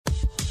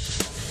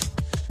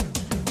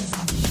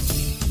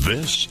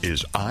This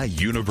is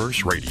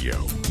iUniverse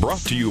Radio,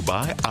 brought to you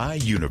by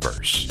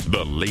iUniverse,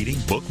 the leading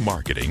book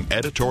marketing,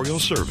 editorial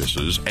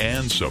services,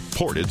 and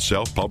supported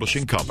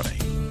self-publishing company.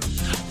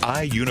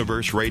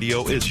 iUniverse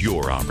Radio is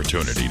your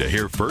opportunity to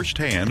hear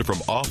firsthand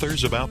from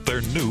authors about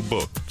their new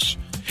books.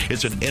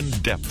 It's an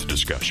in-depth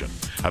discussion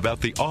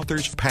about the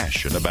author's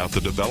passion about the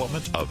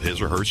development of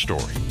his or her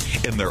story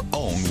in their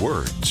own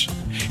words.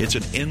 It's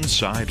an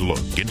inside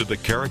look into the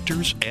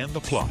characters and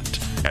the plot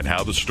and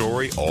how the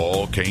story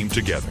all came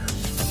together.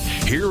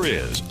 Here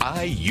is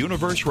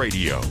iUniverse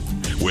Radio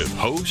with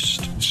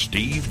host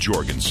Steve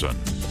Jorgensen.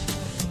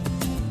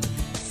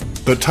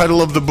 The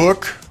title of the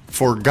book,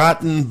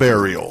 Forgotten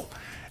Burial,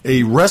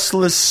 A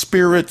Restless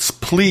Spirit's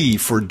Plea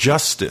for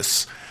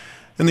Justice.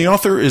 And the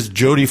author is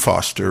Jodi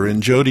Foster,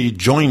 and Jodi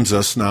joins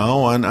us now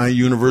on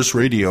iUniverse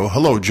Radio.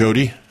 Hello,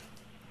 Jodi.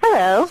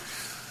 Hello.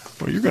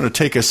 Well, you're going to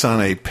take us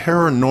on a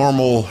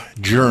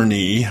paranormal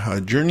journey, a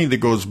journey that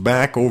goes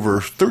back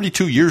over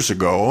 32 years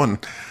ago,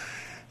 and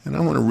I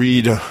want to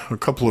read a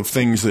couple of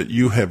things that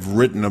you have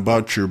written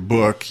about your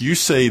book. You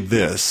say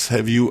this: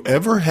 have you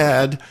ever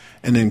had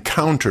an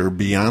encounter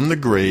beyond the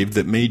grave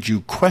that made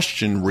you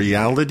question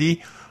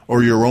reality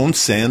or your own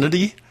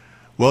sanity?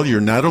 Well,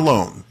 you're not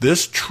alone.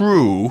 This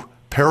true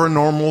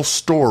paranormal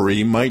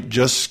story might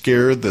just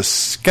scare the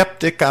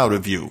skeptic out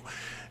of you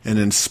and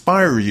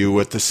inspire you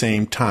at the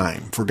same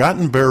time.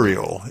 Forgotten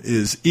Burial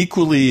is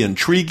equally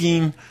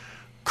intriguing,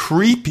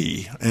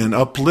 creepy, and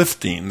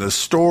uplifting. The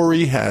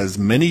story has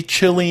many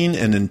chilling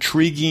and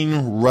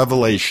intriguing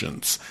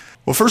revelations.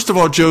 Well, first of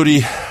all,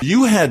 Jodi,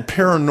 you had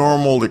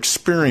paranormal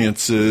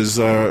experiences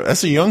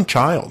as a young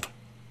child.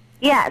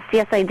 Yes,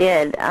 I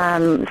did.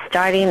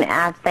 Starting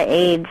at the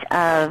age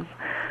of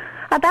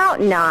about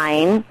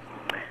 9.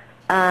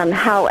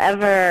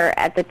 However,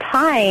 at the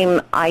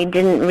time, I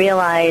didn't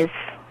realize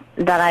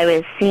that I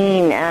was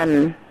seeing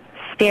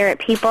spirit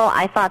people.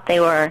 I thought they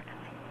were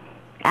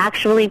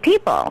actually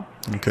people.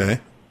 Okay.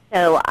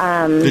 So,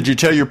 did you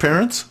tell your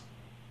parents?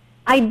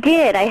 I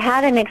did. I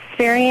had an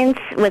experience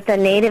with a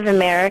Native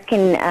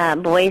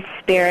American boy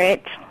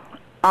spirit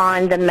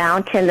on the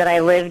mountain that I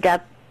lived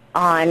up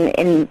on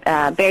in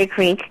Berry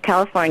Creek,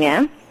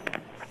 California.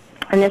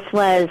 And this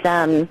was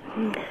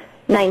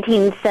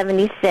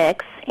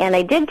 1976. And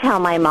I did tell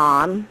my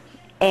mom.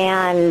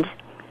 And,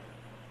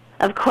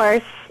 of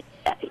course,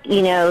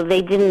 you know,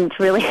 they didn't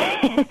really...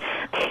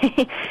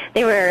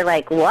 they were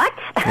like, what?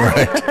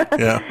 Right.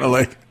 Yeah.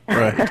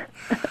 Right.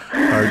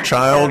 Our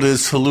child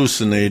is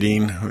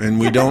hallucinating, and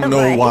we don't know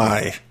Right.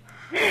 why.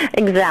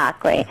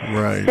 Exactly.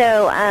 Right.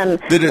 So,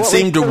 did it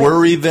seem to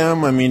worry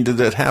them? I mean, did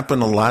that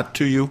happen a lot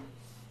to you?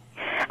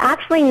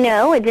 Actually,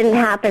 no, it didn't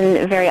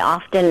happen very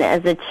often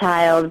as a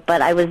child,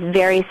 but I was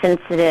very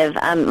sensitive.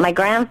 My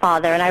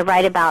grandfather, and I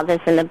write about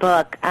this in the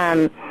book,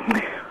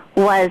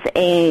 was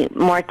a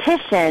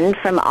mortician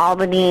from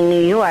Albany,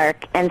 New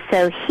York, and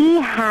so he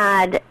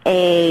had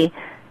a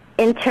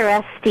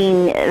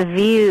interesting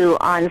view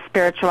on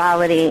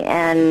spirituality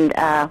and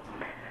the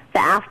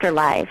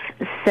afterlife.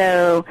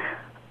 So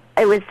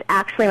it was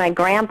actually my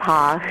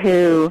grandpa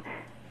who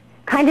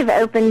kind of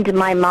opened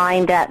my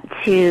mind up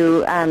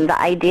to the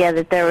idea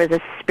that there was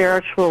a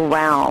spiritual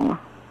realm.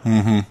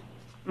 Mm-hmm.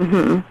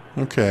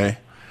 Mm-hmm. Okay.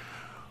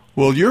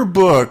 Well, your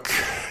book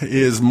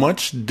is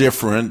much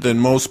different than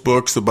most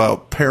books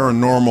about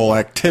paranormal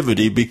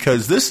activity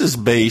because this is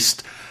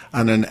based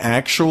on an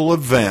actual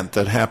event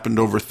that happened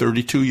over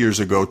 32 years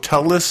ago.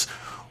 Tell us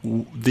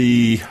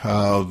the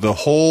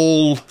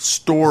whole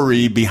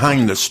story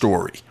behind the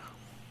story.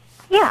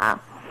 Yeah.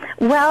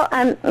 Well,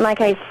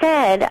 like I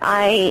said,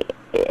 I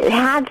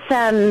had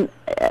some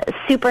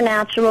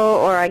supernatural,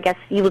 or I guess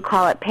you would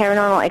call it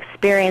paranormal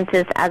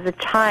experiences as a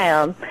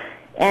child.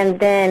 And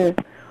then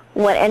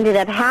what ended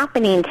up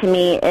happening to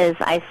me is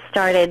I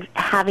started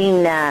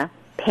having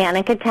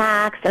panic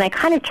attacks, and I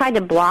kind of tried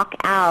to block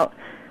out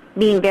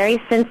being very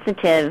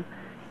sensitive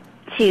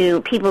to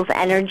people's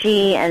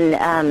energy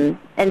and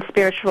the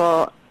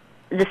spiritual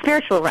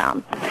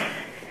realm.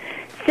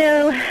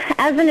 So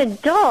as an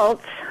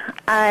adult,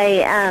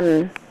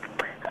 I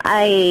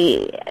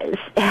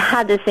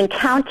had this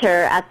encounter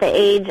at the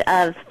age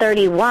of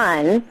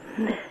 32,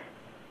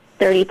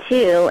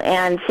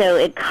 and so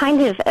it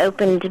kind of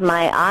opened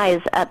my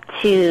eyes up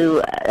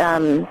to,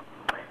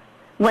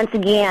 once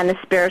again, the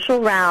spiritual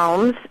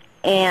realms,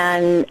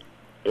 and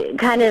it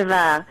kind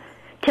of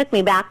took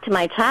me back to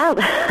my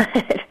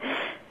childhood.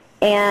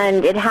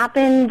 And it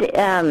happened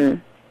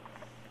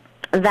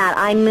that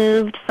I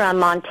moved from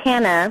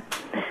Montana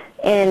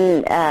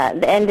in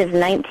the end of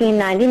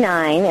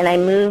 1999, and I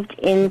moved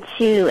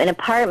into an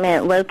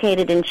apartment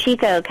located in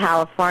Chico,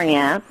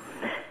 California,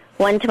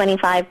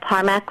 125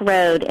 Parmack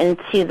Road,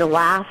 into the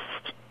last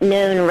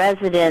known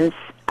residence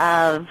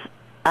of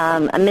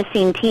a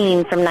missing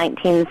teen from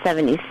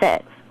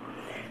 1976.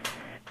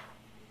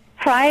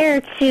 Prior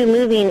to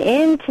moving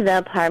into the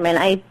apartment,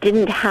 I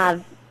didn't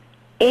have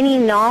any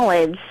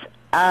knowledge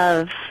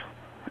of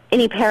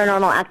any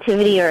paranormal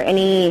activity or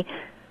anything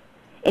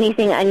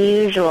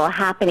unusual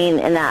happening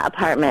in that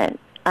apartment.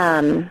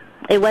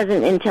 it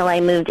wasn't until I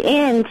moved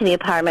into the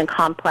apartment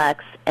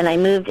complex and I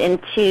moved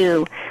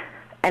into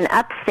an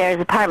upstairs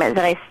apartment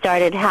that I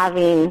started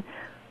having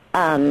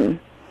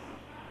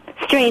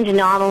strange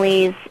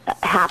anomalies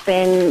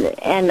happen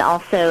and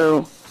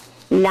also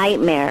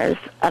nightmares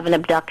of an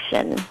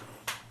abduction.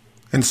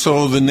 And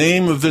so the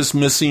name of this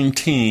missing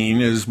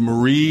teen is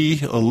Marie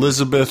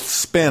Elizabeth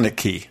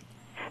Spanicki.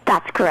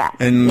 That's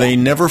correct. And they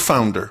never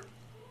found her.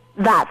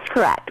 That's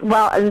correct.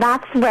 Well, and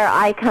that's where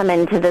I come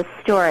into this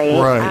story.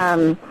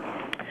 Right.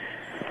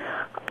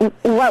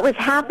 What was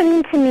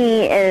happening to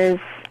me is,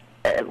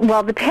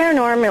 the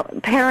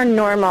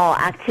paranormal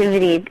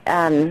activity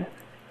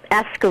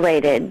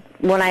escalated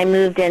when I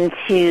moved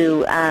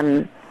into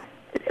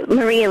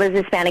Marie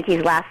Elizabeth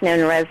Spanicki's last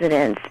known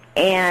residence,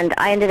 and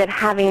I ended up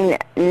having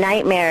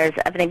nightmares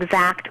of an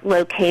exact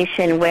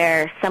location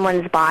where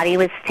someone's body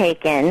was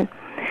taken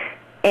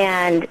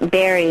and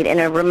buried in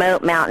a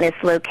remote mountainous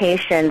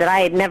location that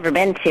I had never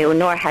been to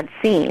nor had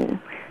seen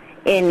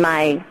in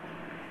my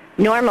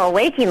normal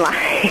waking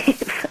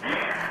life.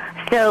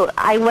 So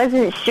I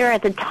wasn't sure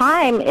at the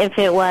time if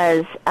it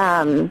was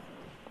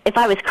if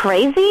I was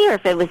crazy or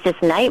if it was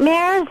just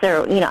nightmares,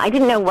 or I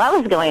didn't know what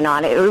was going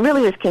on. It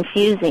really was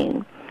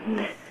confusing.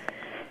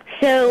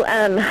 So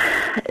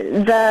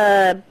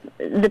the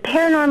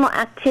paranormal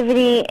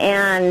activity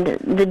and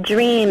the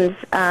dreams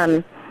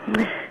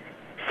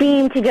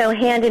seem to go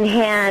hand in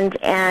hand,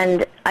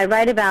 and I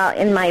write about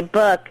in my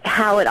book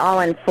how it all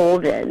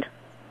unfolded.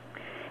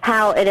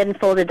 How it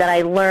unfolded that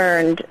I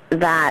learned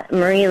that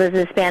Marie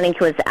Elizabeth Spanicki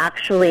was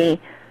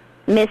actually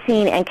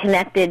missing and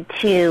connected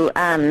to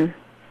a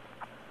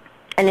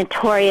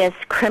notorious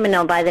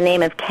criminal by the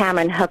name of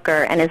Cameron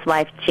Hooker and his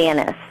wife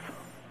Janice.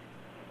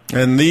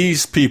 And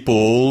these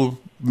people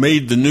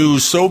made the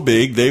news so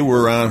big, they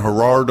were on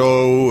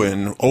Gerardo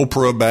and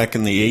Oprah back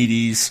in the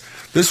 80s.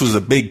 This was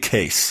a big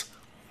case.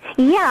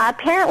 Yeah,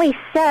 apparently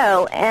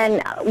so.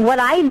 And what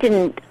I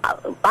didn't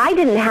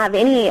have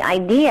any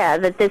idea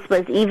that this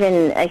was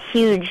even a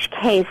huge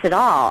case at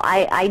all.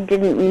 I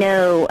didn't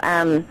know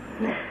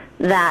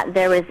that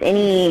there was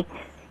any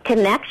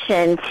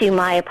connection to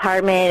my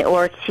apartment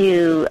or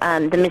to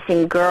the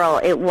missing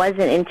girl. It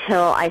wasn't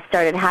until I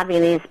started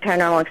having these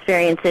paranormal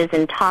experiences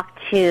and talked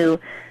to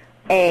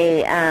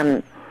a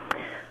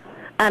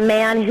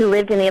man who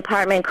lived in the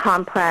apartment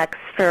complex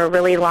for a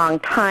really long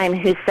time,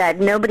 who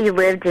said nobody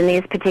lived in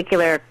these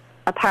particular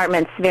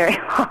apartments very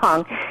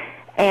long,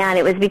 and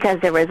it was because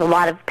there was a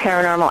lot of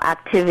paranormal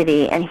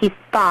activity, and he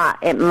thought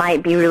it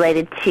might be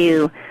related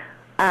to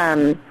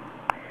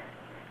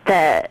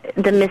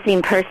the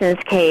missing persons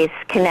case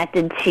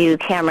connected to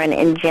Cameron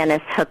and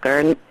Janice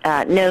Hooker,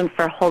 known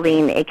for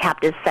holding a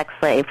captive sex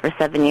slave for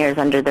 7 years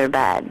under their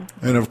bed.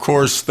 And, of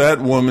course, that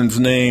woman's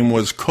name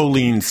was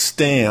Colleen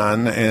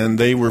Stan, and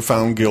they were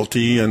found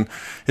guilty. And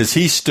is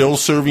he still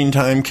serving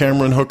time,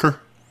 Cameron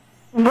Hooker?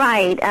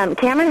 Right.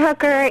 Cameron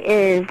Hooker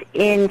is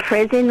in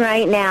prison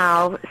right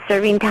now,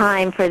 serving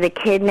time for the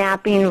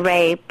kidnapping,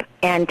 rape,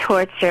 and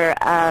torture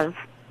of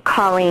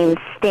Colleen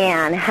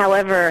Stan.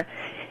 However,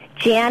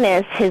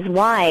 Janice, his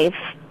wife,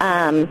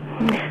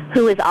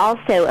 who was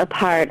also a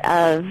part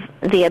of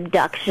the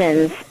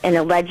abductions and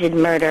alleged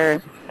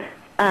murder,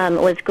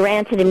 was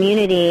granted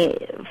immunity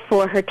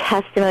for her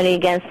testimony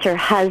against her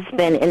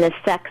husband in the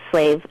sex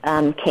slave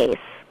case.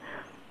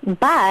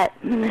 But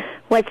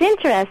what's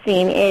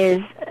interesting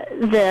is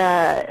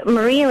the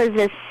Marie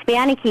Elizabeth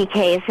Spanicki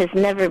case has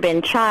never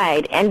been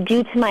tried, and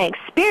due to my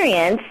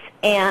experience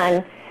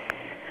and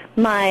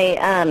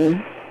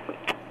my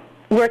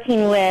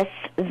working with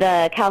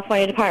the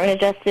California Department of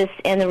Justice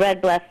and the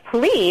Red Bluff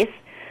Police,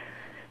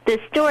 the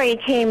story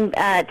came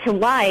to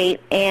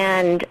light,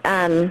 and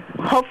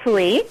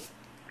hopefully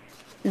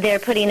they're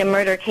putting a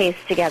murder case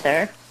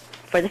together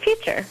for the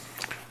future.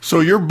 So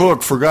your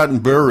book, Forgotten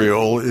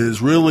Burial,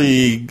 is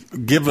really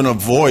giving a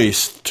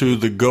voice to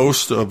the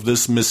ghost of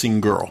this missing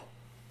girl.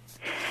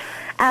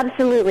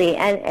 Absolutely,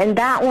 and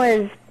that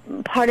was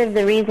part of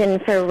the reason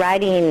for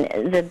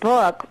writing the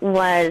book,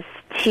 was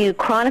to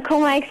chronicle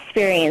my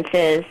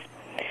experiences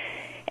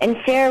and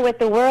share with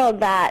the world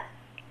that,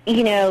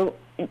 you're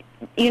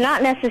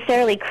not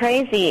necessarily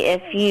crazy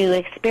if you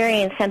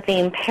experience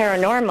something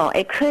paranormal.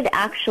 It could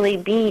actually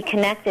be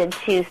connected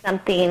to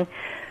something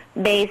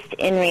based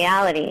in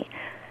reality.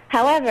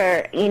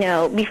 However,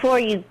 before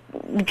you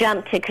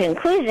jump to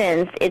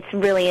conclusions, it's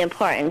really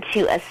important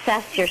to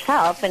assess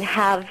yourself and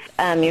have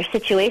your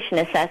situation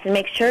assessed and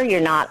make sure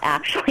you're not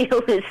actually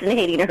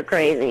hallucinating or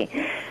crazy.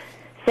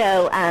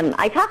 So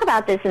I talk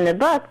about this in the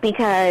book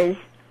because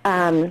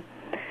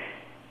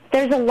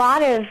there's a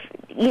lot of,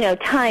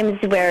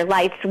 times where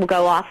lights will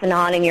go off and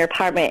on in your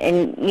apartment,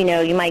 and,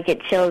 you might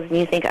get chills and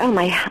you think, oh,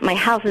 my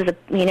house is,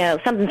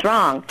 something's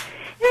wrong.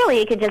 Really,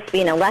 it could just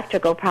be an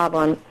electrical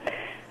problem.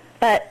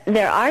 But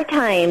there are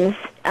times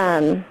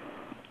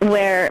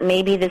where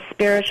maybe the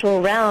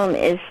spiritual realm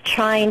is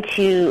trying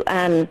to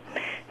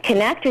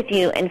connect with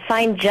you and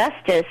find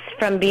justice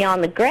from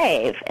beyond the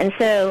grave. And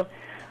so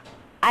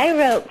I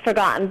wrote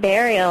Forgotten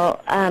Burial,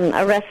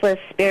 A Restless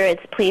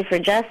Spirit's Plea for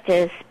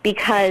Justice,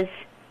 because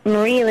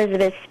Marie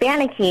Elizabeth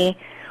Spanicki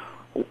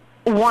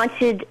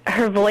wanted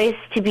her voice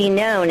to be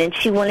known, and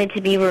she wanted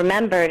to be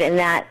remembered, and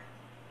that,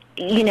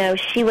 you know,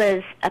 she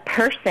was a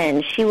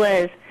person. She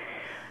was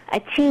a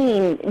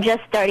teen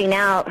just starting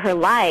out her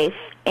life,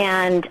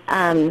 and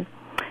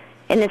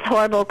this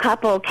horrible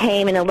couple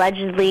came and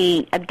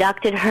allegedly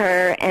abducted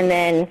her and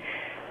then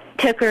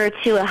took her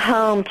to a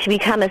home to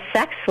become a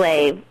sex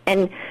slave.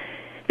 And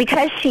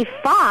because she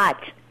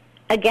fought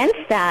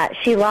against that,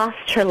 she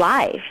lost her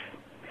life.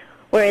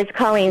 Whereas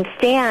Colleen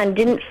Stan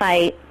didn't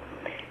fight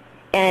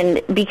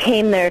and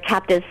became their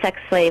captive sex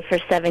slave for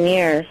 7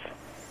 years.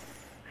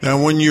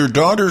 Now, when your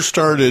daughter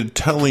started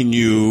telling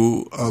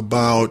you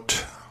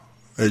about,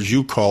 as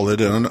you call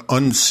it, an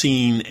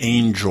unseen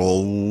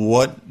angel,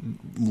 what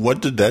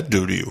did that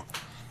do to you?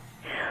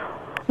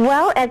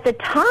 Well, at the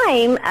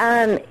time,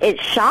 it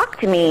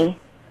shocked me,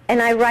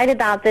 and I write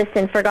about this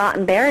in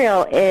Forgotten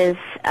Burial, is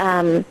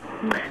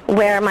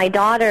where my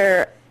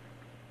daughter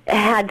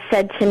had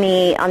said to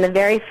me on the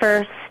very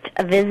first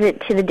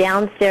visit to the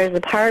downstairs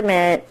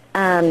apartment,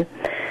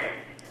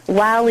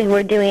 while we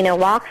were doing a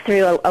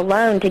walkthrough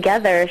alone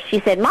together, she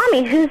said,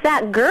 "Mommy, who's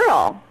that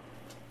girl?"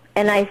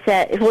 And I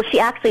said, well, she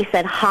actually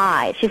said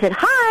hi. She said,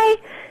 "Hi,"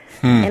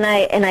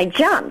 and I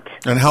jumped.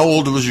 And how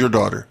old was your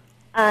daughter?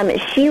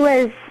 She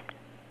was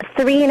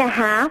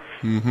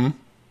 3.5,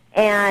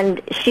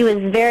 and she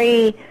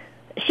was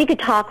she could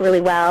talk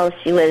really well.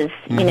 She was,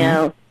 you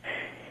know,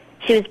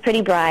 she was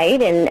pretty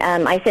bright, and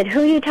I said,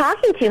 "Who are you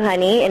talking to,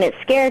 honey?" And it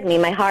scared me.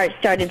 My heart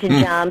started to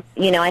jump.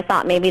 You know, I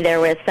thought maybe there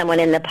was someone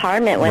in the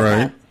apartment with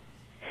us.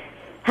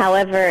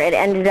 However, it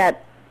ended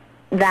up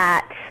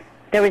that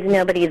there was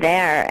nobody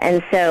there.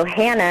 And so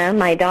Hannah,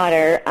 my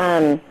daughter,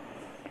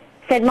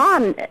 said,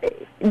 "Mom,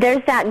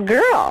 there's that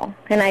girl."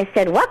 And I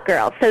said, "What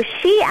girl?" So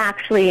she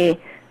actually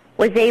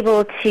was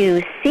able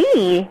to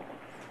see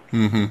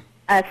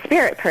a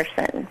spirit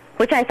person,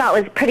 which I thought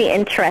was pretty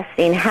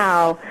interesting,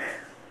 how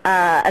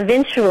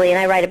eventually, and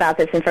I write about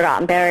this in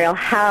Forgotten Burial,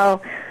 how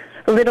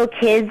little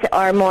kids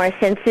are more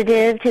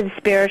sensitive to the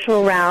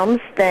spiritual realms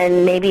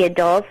than maybe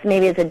adults.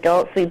 Maybe as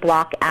adults we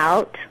block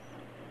out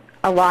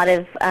a lot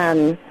of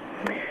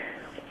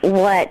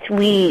what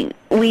we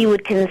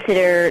would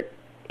consider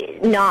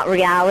not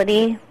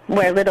reality,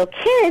 where little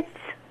kids...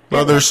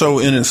 Well, they're so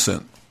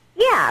innocent.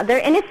 Yeah, they're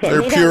innocent.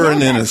 They're pure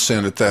and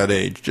innocent at that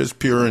age, just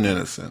pure and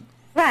innocent.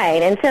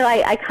 Right, and so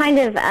I kind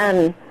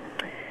of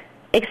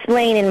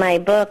explain in my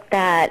book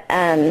that,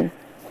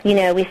 you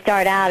know, we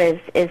start out as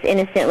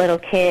innocent little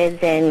kids,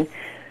 and,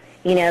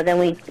 you know, then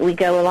we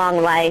go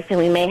along life, and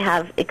we may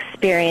have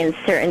experienced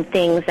certain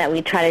things that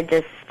we try to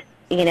just,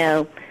 you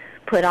know,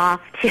 put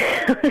off to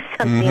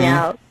something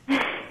else.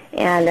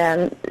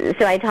 And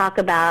so I talk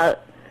about,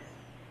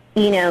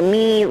 you know,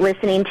 me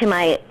listening to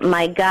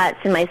my guts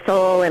and my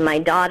soul and my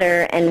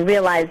daughter, and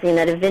realizing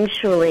that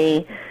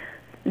eventually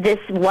this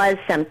was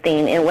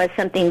something. It was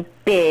something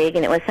big,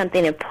 and it was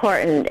something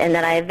important, and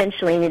that I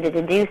eventually needed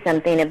to do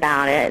something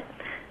about it.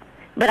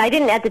 But I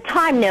didn't at the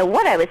time know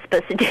what I was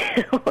supposed to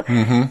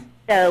do.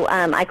 So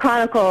I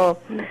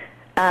chronicle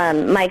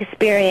my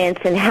experience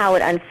and how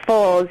it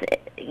unfolds,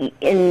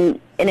 and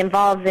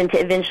evolves into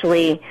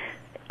eventually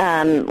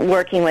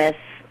working with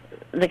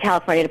the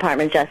California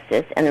Department of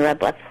Justice and the Red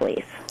Bluff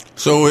Police.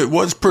 So it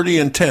was pretty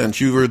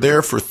intense. You were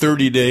there for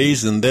 30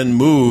 days and then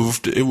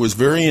moved. It was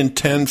very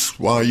intense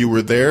while you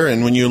were there,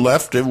 and when you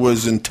left, it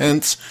was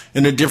intense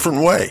in a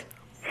different way.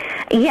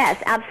 Yes,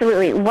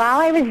 absolutely.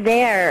 While I was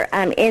there,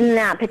 in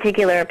that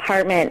particular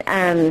apartment,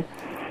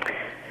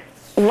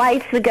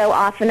 lights would go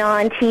off and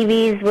on,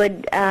 TVs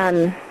would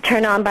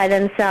turn on by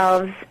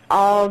themselves,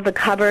 all the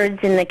cupboards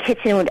in the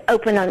kitchen would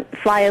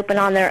fly open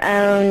on their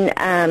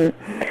own.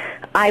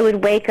 I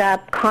would wake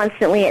up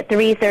constantly at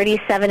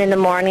 3:37 in the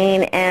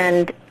morning,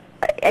 and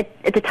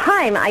at the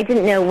time, I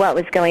didn't know what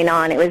was going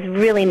on. It was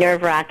really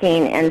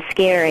nerve-wracking and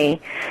scary,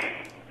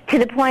 to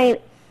the point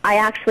I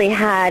actually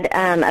had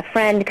a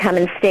friend come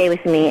and stay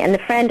with me, and the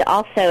friend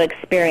also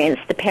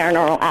experienced the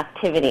paranormal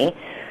activity.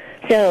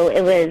 So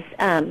it was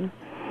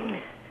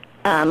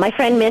my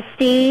friend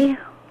Misty,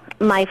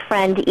 my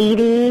friend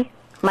Edie,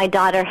 my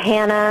daughter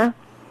Hannah,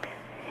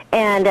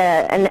 and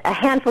a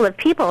handful of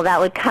people that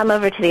would come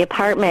over to the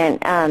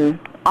apartment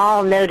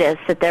all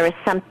noticed that there was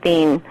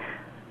something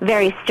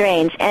very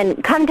strange.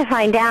 And come to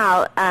find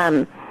out,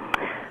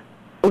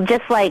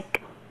 just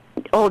like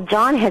old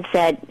John had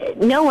said,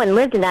 no one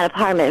lived in that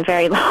apartment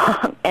very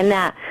long, and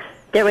that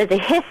there was a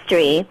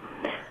history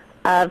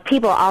of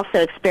people also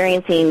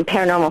experiencing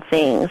paranormal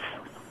things.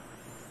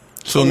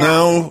 So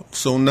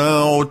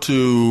now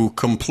to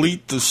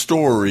complete the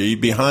story,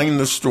 behind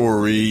the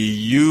story,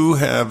 you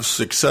have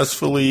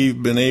successfully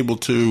been able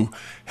to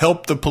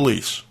help the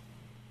police.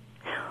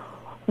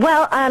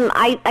 Well,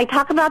 I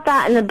talk about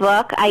that in the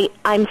book.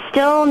 I'm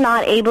still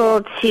not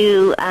able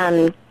to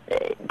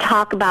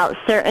talk about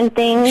certain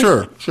things.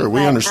 Sure,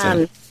 we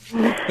understand.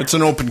 It's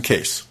an open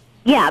case.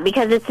 Yeah,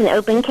 because it's an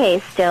open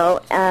case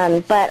still.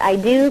 But I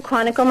do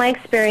chronicle my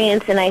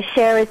experience, and I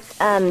share with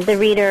the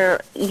reader,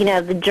 you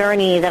know, the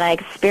journey that I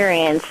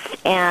experienced.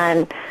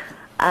 And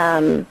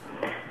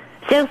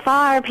So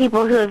far,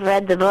 people who have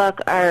read the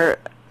book are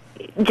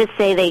just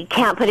say they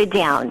can't put it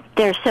down.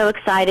 They're so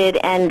excited,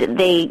 and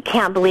they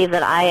can't believe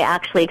that I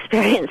actually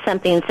experienced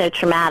something so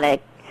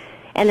traumatic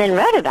and then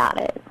wrote about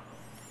it.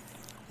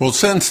 Well,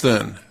 since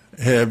then,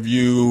 have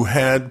you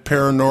had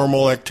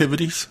paranormal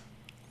activities?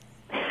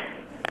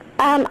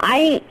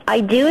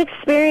 I do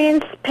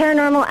experience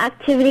paranormal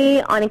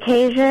activity on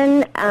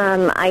occasion.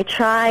 I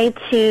try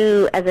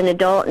to, as an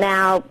adult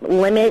now,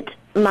 limit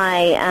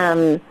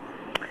my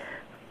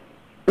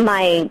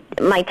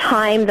my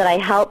time that I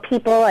help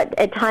people.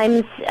 At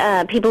times,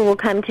 people will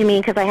come to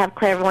me because I have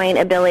clairvoyant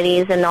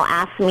abilities, and they'll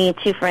ask me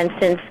to, for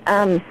instance,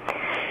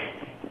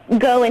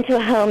 go into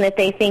a home that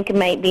they think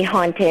might be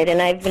haunted,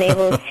 and I've been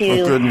able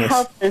to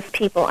help those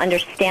people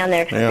understand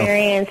their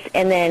experience,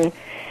 and then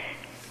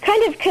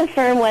kind of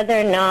confirm whether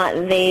or not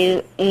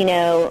they,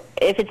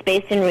 if it's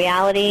based in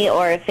reality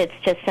or if it's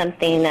just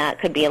something that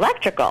could be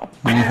electrical.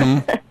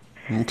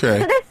 Mm-hmm.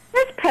 Okay. So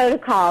there's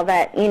protocol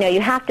that,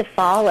 you have to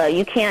follow.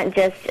 You can't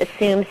just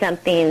assume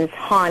something's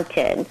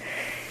haunted.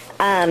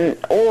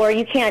 Or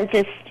you can't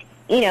just,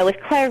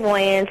 with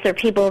clairvoyance or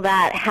people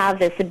that have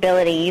this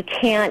ability, you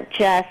can't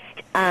just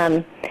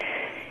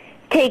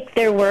take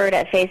their word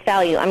at face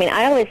value. I mean,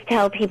 I always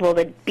tell people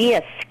to be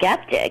a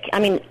skeptic. I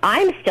mean,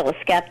 I'm still a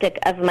skeptic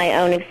of my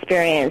own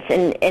experience,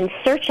 and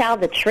search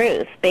out the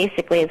truth,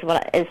 basically, is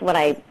what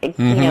I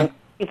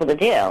people to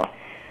do.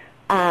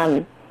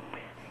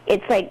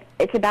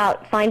 It's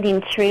about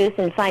finding truth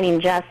and finding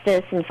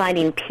justice and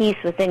finding peace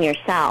within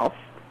yourself.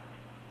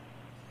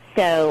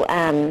 So,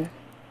 and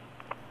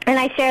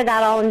I share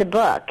that all in the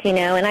book,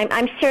 and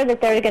I'm sure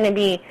that there are going to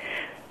be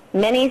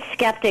many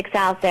skeptics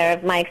out there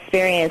of my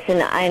experience,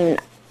 and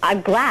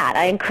I'm glad.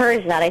 I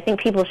encourage that. I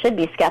think people should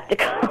be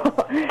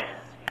skeptical.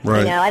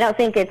 Right. I don't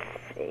think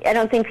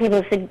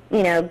people should,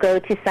 go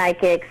to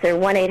psychics or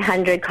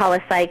 1-800 call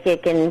a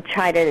psychic and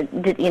try to,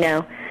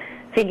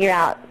 figure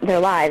out their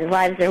lives.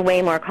 Lives are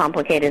way more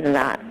complicated than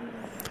that.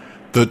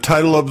 The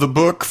title of the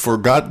book,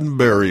 Forgotten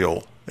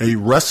Burial, A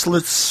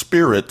Restless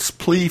Spirit's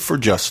Plea for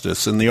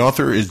Justice, and the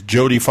author is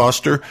Jodi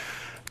Foster.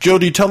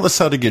 Jodi, tell us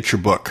how to get your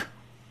book.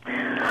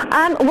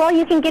 Well,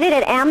 you can get it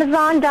at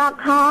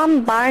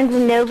Amazon.com,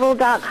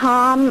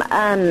 BarnesandNoble.com,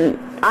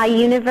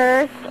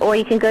 iUniverse, or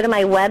you can go to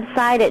my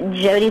website at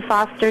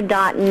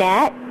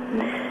jodifoster.net,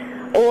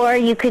 or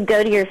you could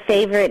go to your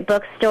favorite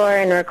bookstore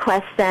and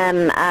request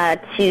them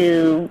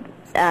to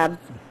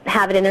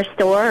have it in their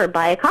store or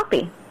buy a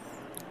copy.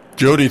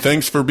 Jodi,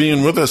 thanks for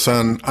being with us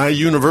on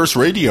iUniverse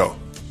Radio.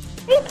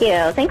 Thank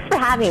you. Thanks for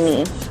having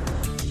me.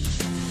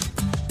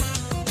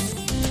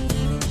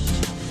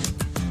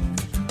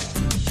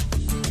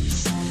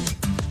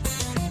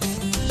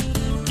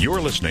 You're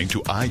listening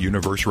to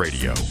iUniverse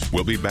Radio.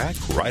 We'll be back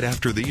right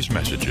after these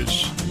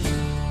messages.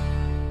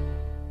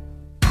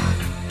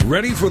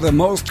 Ready for the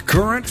most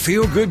current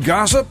feel-good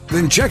gossip?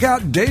 Then check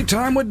out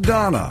Daytime with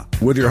Donna,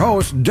 with your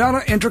host, Donna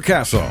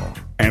Introcaso,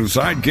 and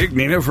sidekick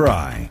Nina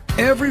Fry.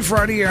 Every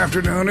Friday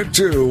afternoon at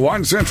 2,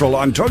 1 Central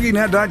on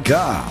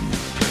TogiNet.com.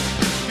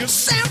 You're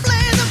simply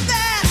the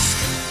best.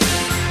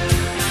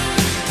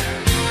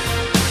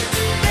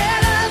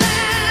 Better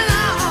than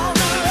all the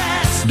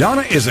rest.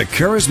 Donna is a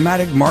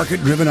charismatic,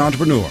 market-driven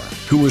entrepreneur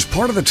who was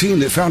part of the team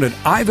that founded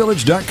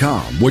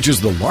iVillage.com, which is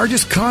the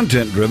largest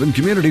content-driven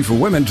community for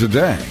women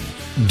today.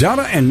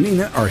 Donna and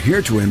Nina are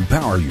here to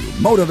empower you,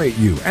 motivate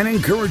you, and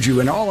encourage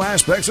you in all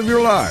aspects of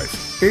your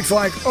life. It's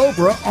like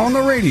Oprah on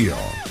the radio.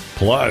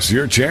 Plus,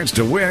 your chance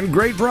to win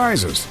great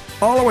prizes,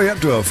 all the way up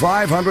to a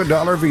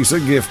 $500 Visa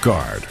gift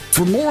card.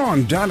 For more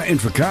on Donna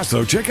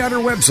Introcaso, check out her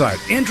website,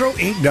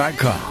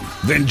 introinc.com.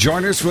 Then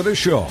join us for the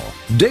show,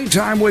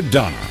 Daytime with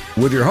Donna,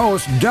 with your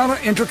host, Donna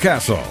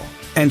Introcaso,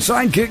 and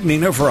sidekick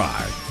Nina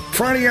Fry.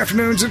 Friday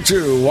afternoons at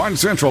 2, 1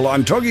 Central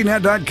on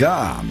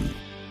TogiNet.com.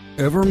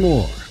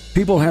 Evermore.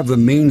 People have the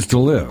means to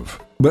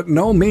live, but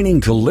no meaning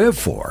to live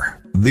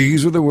for.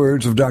 These are the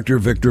words of Dr.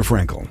 Viktor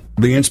Frankl,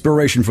 the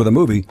inspiration for the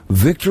movie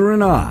Victor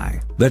and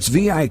I. That's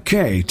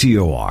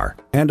VIKTOR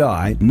and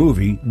I,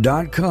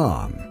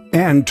 movie.com.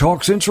 And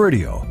Talk Sense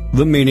Radio,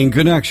 The Meaning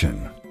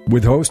Connection,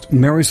 with host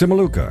Mary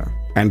Simaluka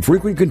and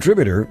frequent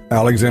contributor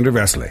Alexander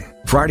Vesley.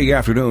 Friday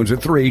afternoons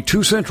at 3,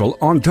 2 Central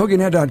on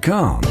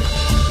TogiNet.com.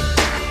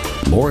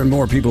 More and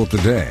more people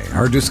today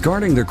are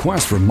discarding their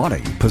quest for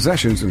money,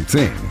 possessions, and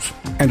things,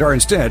 and are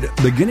instead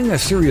beginning a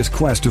serious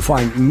quest to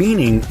find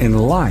meaning in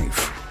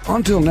life.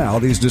 Until now,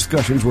 these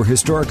discussions were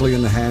historically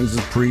in the hands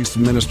of priests,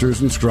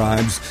 ministers, and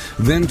scribes,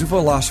 then to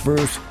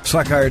philosophers,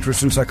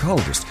 psychiatrists, and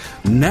psychologists.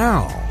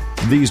 Now,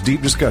 these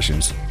deep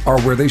discussions are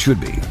where they should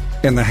be,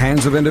 in the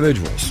hands of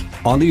individuals,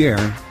 on the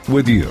air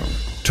with you.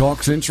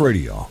 Talk Sense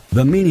Radio,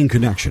 The Meaning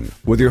Connection,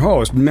 with your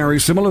host, Mary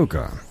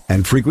Simaluka,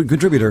 and frequent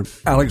contributor,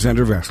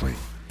 Alexander Vesley.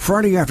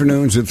 Friday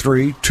afternoons at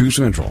 3, 2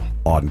 Central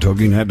on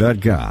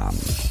TogiNet.com.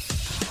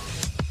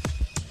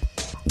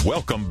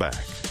 Welcome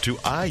back to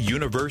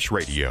iUniverse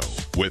Radio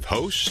with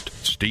host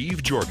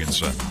Steve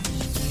Jorgensen.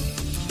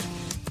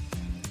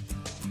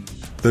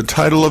 The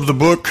title of the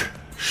book,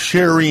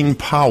 Sharing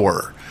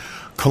Power.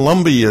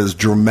 Colombia's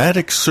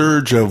Dramatic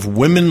Surge of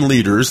Women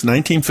Leaders,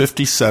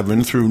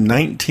 1957 through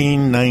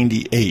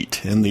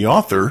 1998. And the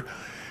author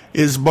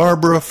is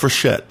Barbara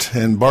Frechette.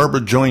 And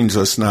Barbara joins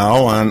us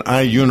now on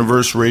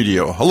iUniverse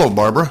Radio. Hello,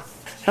 Barbara.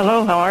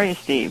 Hello, how are you,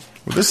 Steve?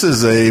 Well, this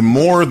is a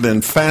more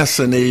than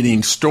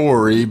fascinating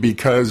story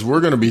because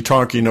we're going to be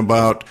talking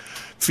about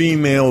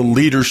female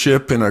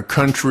leadership in a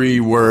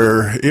country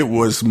where it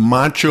was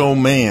macho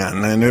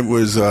man, and it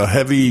was a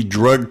heavy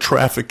drug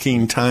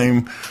trafficking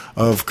time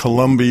of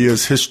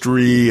Colombia's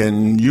history,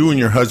 and you and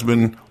your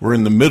husband were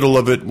in the middle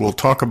of it. We'll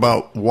talk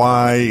about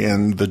why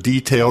and the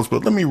details,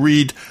 but let me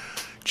read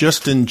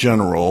just in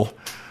general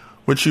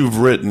what you've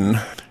written.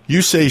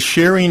 You say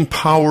Sharing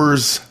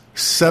Power's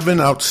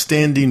 7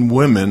 outstanding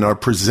women are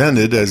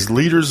presented as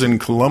leaders in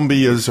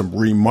Colombia's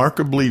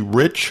remarkably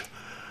rich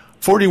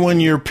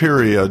 41-year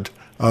period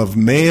of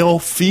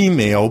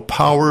male-female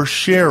power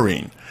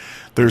sharing.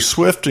 Their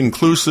swift,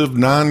 inclusive,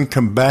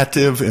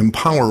 non-combative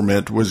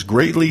empowerment was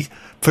greatly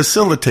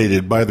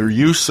facilitated by their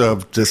use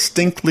of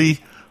distinctly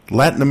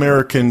Latin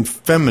American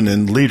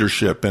feminine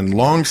leadership and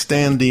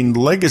long-standing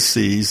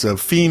legacies of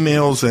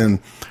females in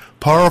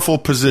powerful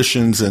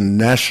positions in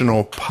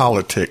national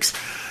politics.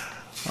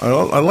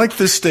 I like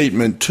this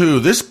statement, too.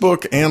 This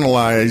book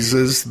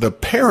analyzes the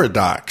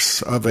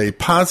paradox of a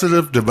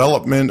positive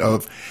development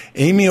of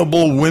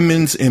amiable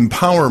women's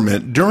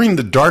empowerment during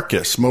the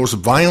darkest, most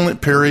violent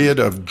period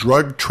of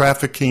drug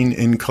trafficking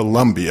in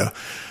Colombia.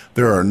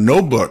 There are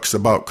no books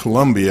about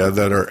Colombia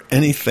that are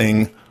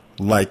anything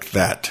like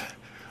that.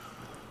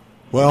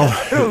 Well,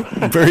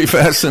 very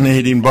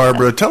fascinating,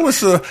 Barbara. Tell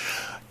us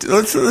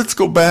Let's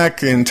go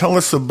back and tell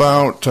us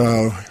about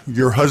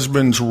your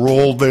husband's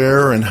role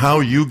there and how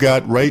you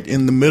got right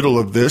in the middle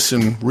of this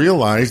and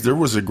realized there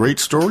was a great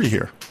story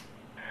here.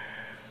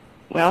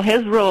 Well,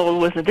 his role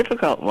was a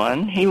difficult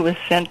one. He was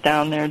sent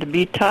down there to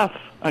be tough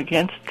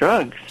against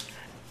drugs.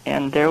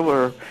 And there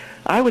were,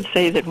 I would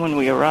say that when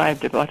we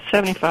arrived, about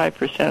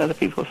 75% of the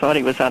people thought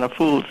he was on a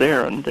fool's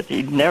errand, that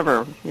he'd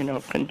never,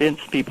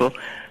 convince people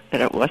that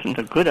it wasn't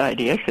a good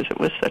idea because it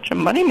was such a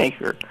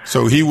moneymaker.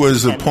 So he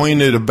was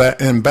appointed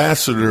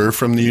ambassador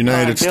from the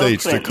United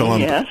States to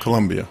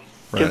Colombia.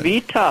 Right. To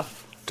be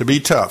tough. To be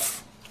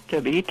tough. To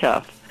be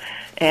tough.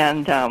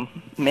 And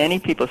many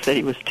people said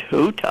he was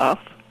too tough,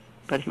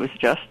 but he was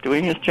just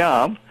doing his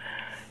job.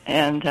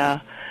 And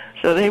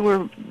so they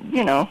were,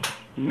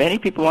 many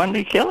people wanted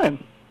to kill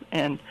him.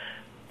 And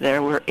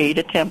there were 8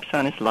 attempts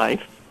on his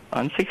life,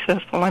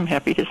 unsuccessful, I'm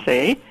happy to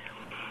say.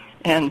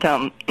 And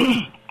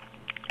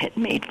it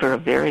made for a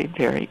very,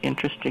 very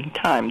interesting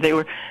time. They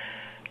were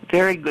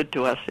very good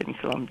to us in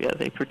Colombia.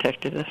 They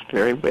protected us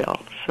very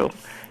well.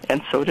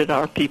 And so did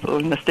our people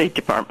in the State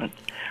Department.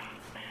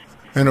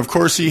 And, of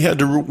course, he had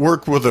to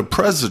work with the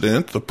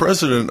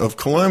president of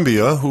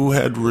Colombia, who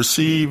had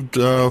received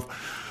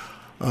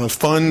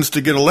funds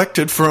to get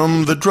elected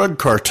from the drug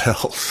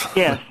cartels.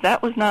 Yes,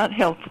 that was not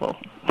helpful.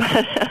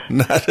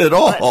 Not at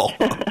all.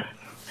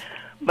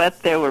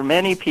 But there were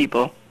many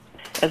people.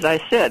 As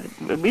I said,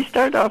 we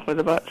started off with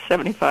about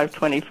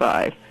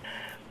 75-25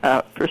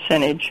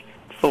 percentage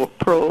for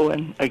pro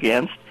and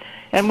against,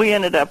 and we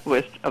ended up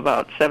with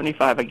about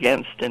 75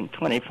 against and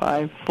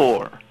 25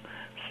 for.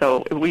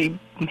 So we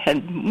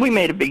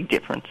made a big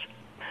difference.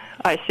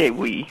 I say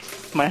we.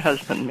 My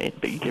husband made a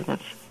big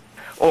difference.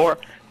 Or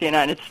the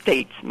United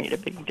States made a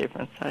big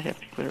difference. I have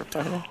to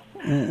clarify that.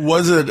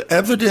 Was it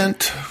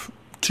evident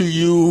to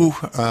you,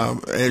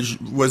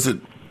 was it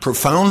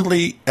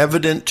profoundly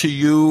evident to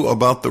you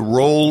about the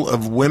role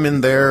of women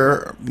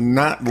there,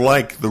 not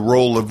like the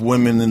role of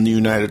women in the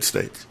United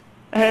States?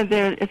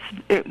 There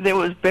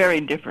was very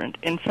different.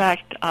 In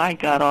fact, I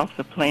got off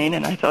the plane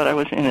and I thought I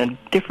was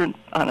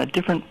on a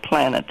different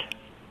planet.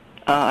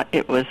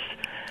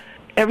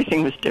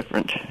 Everything was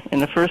different. In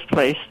the first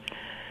place,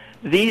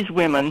 these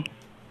women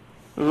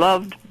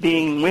loved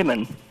being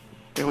women.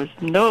 There was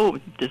no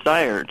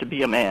desire to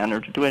be a man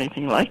or to do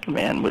anything like a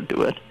man would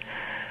do it.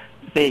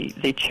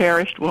 They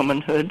cherished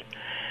womanhood.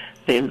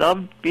 They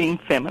loved being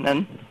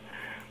feminine,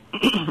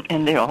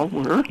 and they all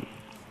were.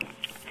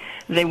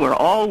 They were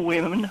all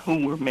women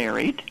who were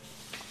married,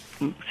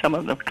 some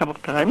of them a couple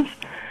of times.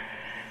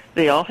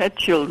 They all had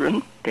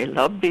children. They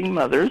loved being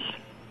mothers.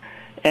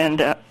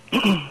 And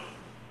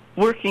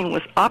working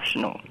was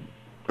optional.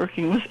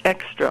 Working was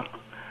extra.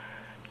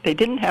 They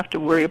didn't have to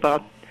worry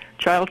about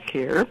child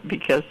care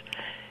because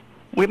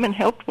women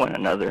helped one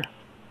another.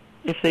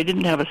 If they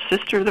didn't have a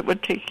sister that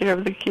would take care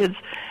of the kids,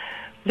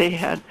 they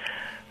had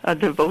a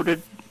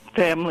devoted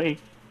family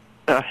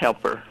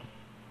helper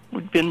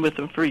who'd been with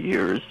them for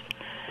years.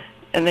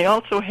 And they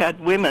also had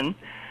women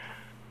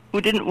who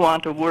didn't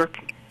want to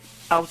work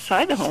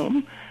outside the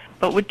home,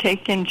 but would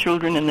take in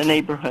children in the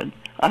neighborhood.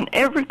 On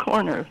every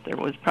corner, there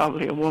was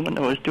probably a woman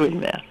who was doing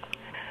that.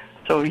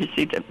 So you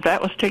see,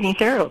 that was taken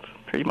care of,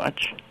 pretty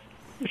much,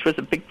 which was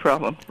a big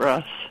problem for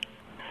us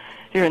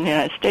here in the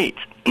United States.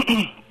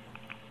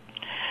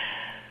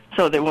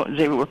 So they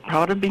were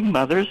proud of being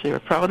mothers. They were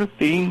proud of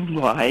being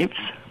wives.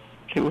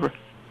 They were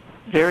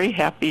very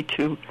happy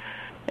to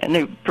And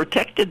they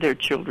protected their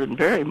children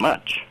very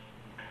much.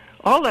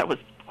 All that was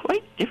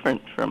quite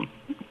different from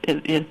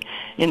in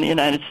the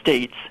United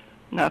States.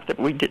 Not that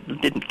we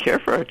didn't care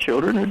for our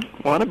children or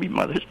didn't want to be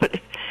mothers, but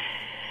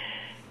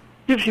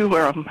if you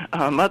were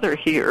a mother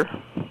here,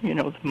 you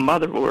know, the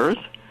mother wars,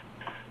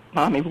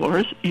 mommy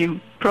wars, you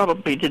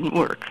probably didn't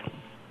work.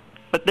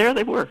 But there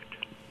they worked.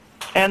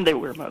 And they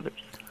were mothers.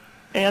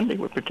 And they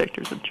were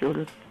protectors of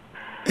children.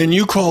 And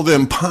you call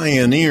them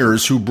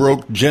pioneers who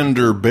broke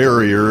gender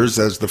barriers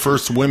as the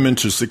first women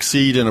to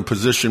succeed in a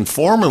position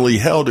formerly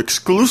held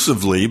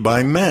exclusively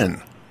by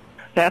men.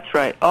 That's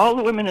right. All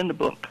the women in the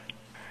book.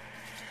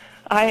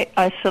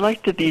 I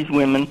selected these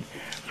women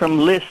from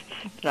lists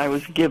that I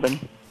was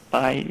given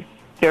by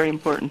very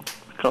important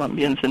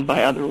Colombians and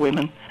by other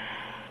women.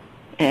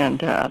 And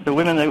the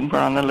women that were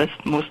on the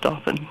list most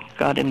often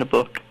got in the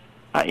book.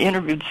 I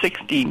interviewed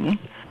 16,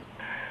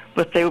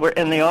 but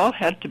they all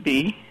had to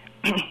be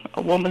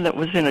a woman that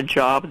was in a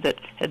job that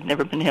had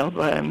never been held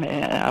by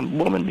a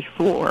woman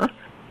before.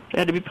 They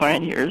had to be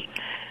pioneers.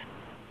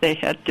 They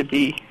had to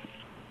be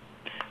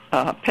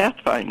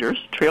pathfinders,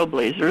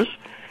 trailblazers,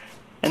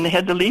 and they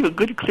had to leave a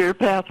good, clear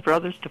path for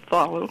others to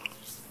follow.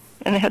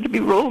 And they had to be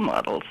role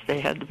models. They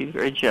had to be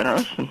very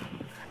generous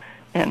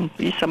and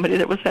be somebody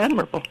that was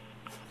admirable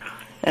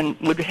and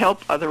would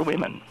help other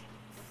women.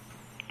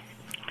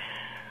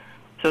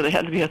 So they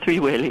had to be a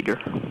three-way leader.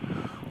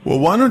 Well,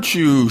 why don't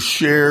you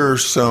share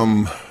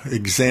some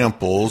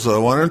examples?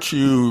 Why don't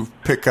you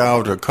pick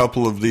out a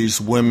couple of these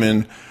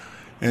women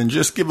and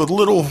just give a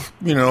little,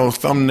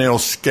 thumbnail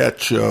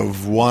sketch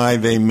of why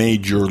they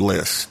made your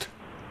list?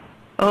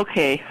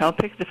 Okay, I'll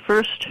pick the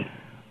first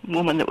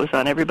woman that was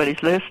on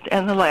everybody's list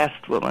and the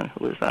last woman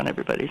who was on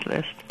everybody's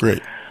list.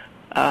 Great.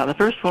 The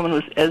first woman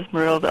was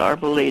Esmeralda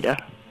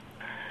Arboleda.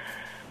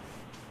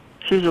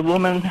 She was a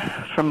woman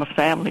from a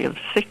family of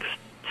 6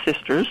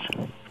 sisters.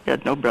 She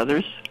had no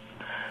brothers.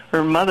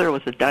 Her mother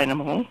was a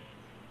dynamo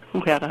who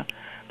had a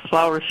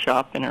flower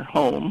shop in her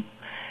home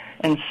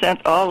and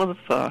sent all of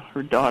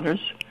her daughters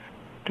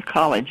to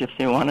college if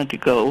they wanted to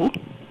go.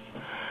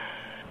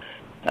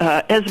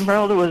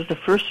 Esmeralda was the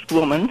first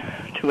woman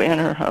to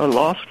enter a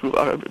law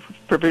school,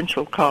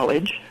 provincial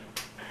college.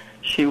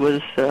 She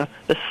was the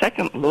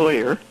second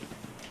lawyer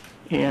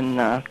in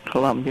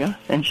Colombia,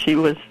 and she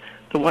was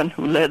the one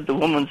who led the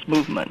women's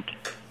movement.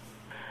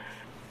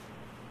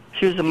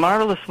 She was a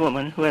marvelous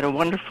woman who had a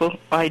wonderful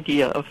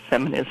idea of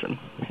feminism,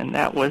 and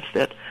that was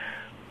that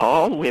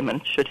all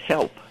women should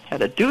help,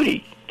 had a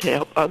duty to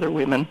help other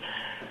women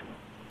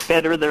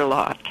better their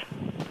lot.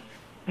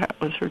 That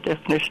was her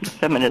definition of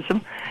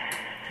feminism.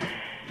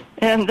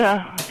 And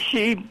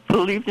she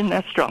believed in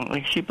that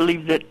strongly. She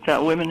believed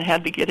that women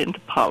had to get into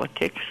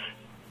politics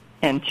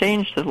and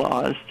change the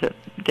laws that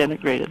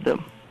denigrated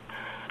them.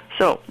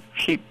 So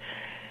she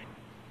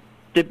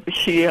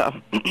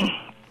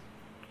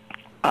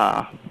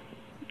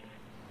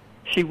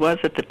was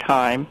at the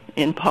time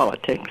in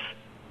politics,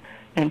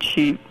 and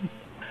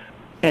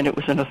it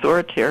was an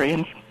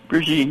authoritarian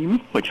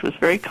regime, which was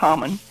very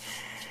common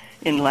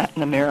in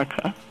Latin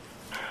America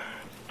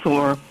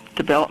for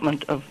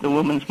development of the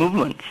women's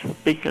movements,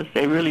 because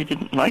they really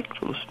didn't like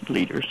those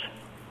leaders,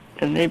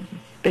 and they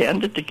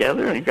banded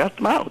together and got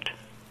them out.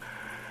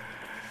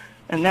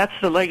 And that's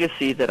the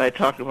legacy that I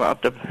talk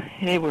about.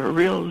 They were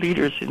real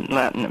leaders in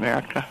Latin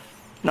America,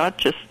 not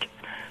just.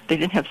 They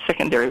didn't have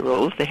secondary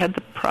roles. They had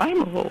the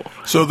prime role.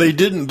 So they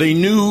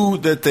knew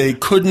that they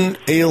couldn't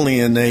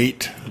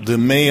alienate the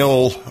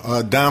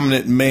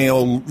dominant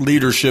male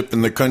leadership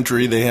in the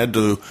country. They had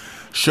to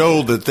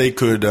show that they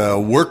could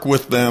work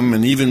with them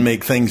and even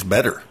make things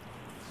better.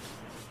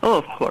 Oh,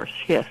 of course,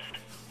 yes.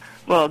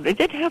 Well, they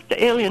did have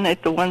to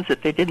alienate the ones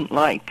that they didn't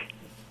like.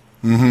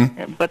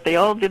 Mm-hmm. But they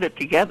all did it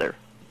together.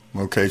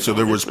 Okay, so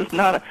there was... It was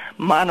not a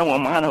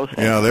mano-a-mano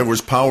thing. Yeah, there was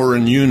power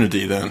and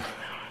unity then.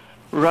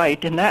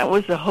 Right, and that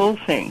was the whole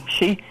thing.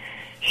 She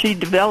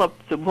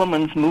developed the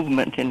women's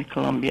movement in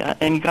Colombia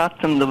and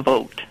got them the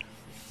vote.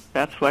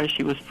 That's why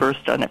she was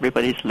first on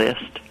everybody's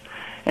list.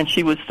 And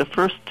she was the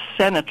first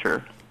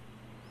senator,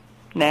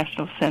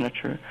 national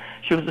senator.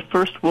 She was the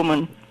first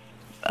woman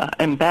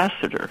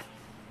ambassador.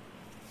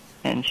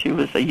 And she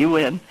was a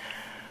UN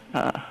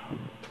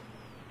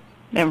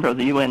member of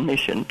the UN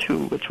mission,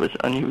 too, which was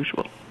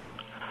unusual.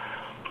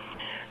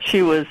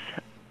 She was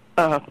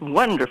a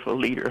wonderful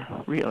leader,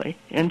 really,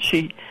 and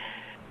she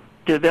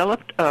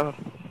developed a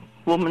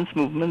women's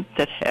movement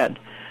that had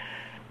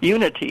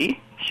unity.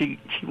 She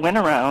went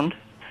around.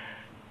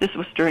 This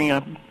was during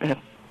a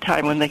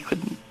time when they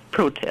couldn't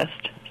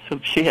protest, so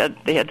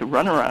they had to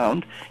run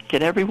around,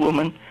 get every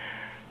woman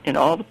in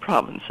all the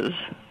provinces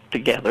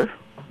together.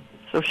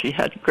 So she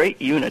had great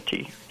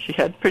unity. She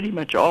had pretty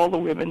much all the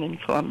women in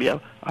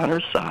Colombia on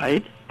her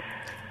side.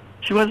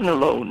 She wasn't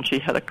alone. She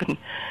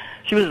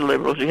was a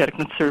liberal. She had a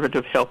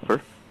conservative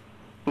helper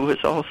who was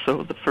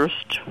also the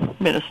first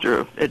minister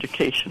of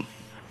education.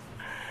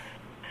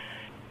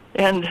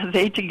 And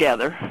they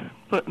together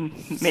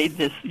made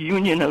this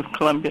Union of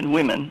Colombian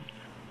Women.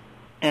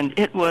 And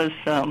it was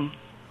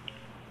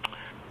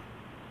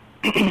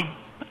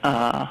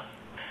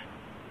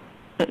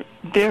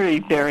very,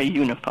 very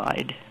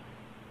unified.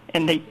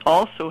 And they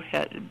also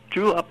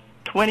drew up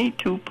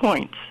 22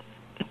 points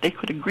that they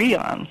could agree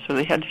on, so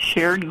they had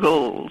shared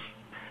goals,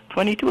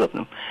 22 of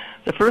them.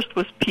 The first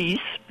was peace,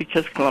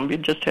 because Colombia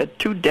just had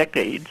 2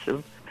 decades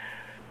of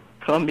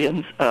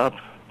Colombians,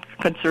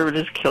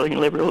 conservatives killing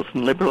liberals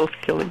and liberals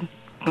killing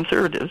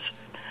conservatives,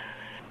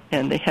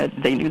 and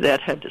they knew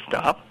that had to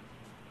stop.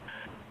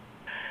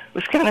 It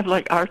was kind of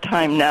like our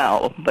time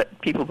now, but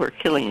people were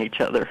killing each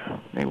other.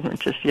 They weren't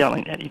just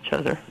yelling at each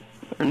other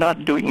or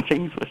not doing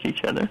things with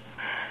each other.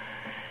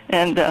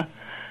 And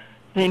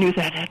they knew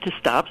that had to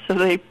stop, so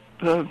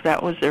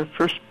that was their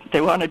first.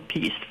 They wanted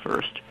peace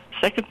first.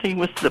 Second thing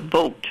was the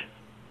vote,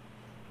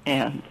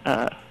 and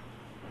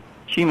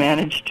she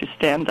managed to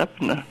stand up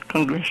in the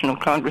Congressional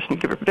Congress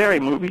and give a very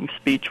moving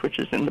speech, which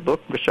is in the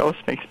book, which always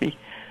makes me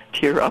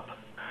tear up,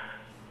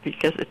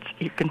 because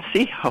you can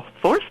see how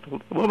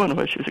forceful the woman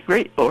was. She was a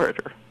great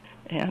orator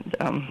and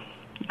a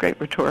great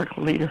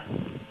rhetorical leader.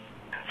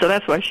 So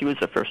that's why she was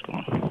the first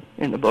one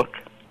in the book.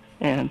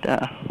 And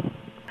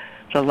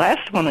the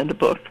last one in the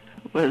book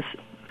was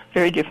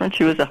very different.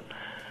 She was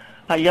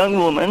a young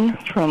woman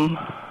from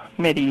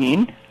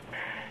Medellin,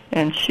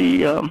 and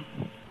she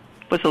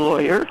was a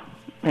lawyer,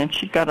 and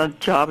she got a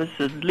job as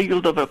a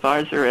legal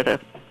advisor at a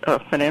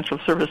financial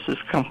services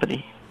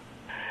company.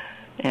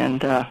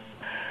 And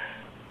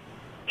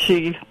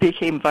she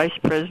became vice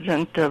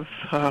president of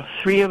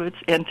 3 of its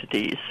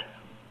entities,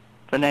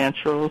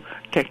 financial,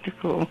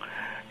 technical,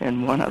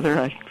 and one other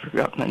I've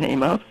forgotten the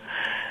name of.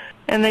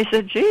 And they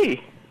said,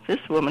 gee, this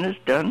woman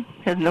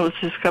knows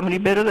this company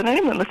better than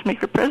anyone. Let's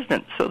make her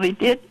president. So they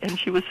did, and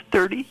she was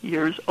 30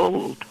 years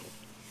old.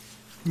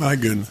 My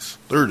goodness,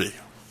 30.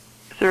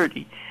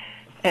 30.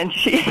 And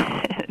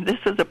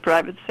this was a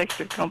private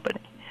sector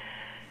company.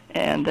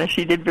 And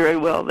she did very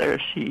well there.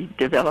 She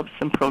developed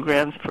some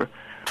programs for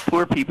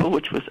poor people,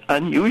 which was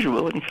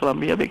unusual in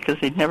Colombia because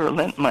they'd never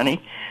lent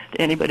money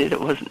to anybody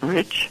that wasn't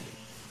rich.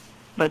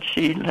 But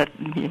she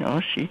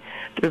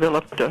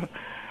developed a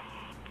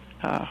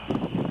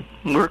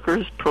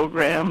workers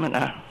program and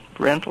a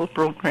rental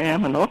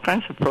program and all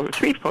kinds of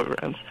 3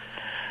 programs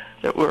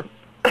that were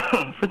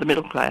for the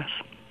middle class.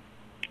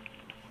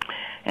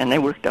 And they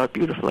worked out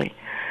beautifully.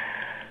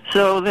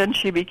 So then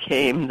she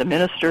became the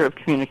Minister of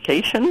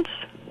Communications,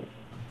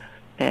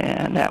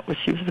 and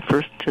she was the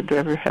first to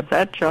ever have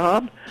that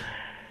job.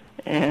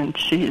 And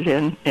she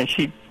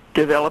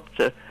developed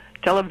the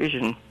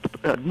television,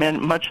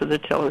 much of the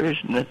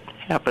television that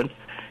happened.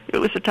 It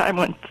was a time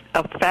when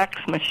a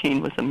fax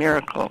machine was a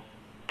miracle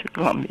to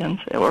Colombians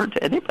or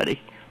to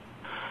anybody.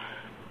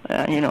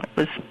 It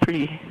was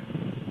pretty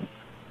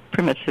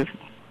primitive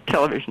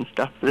television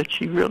stuff that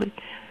she really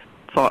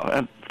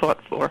fought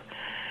for.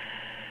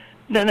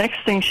 The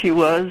next thing she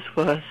was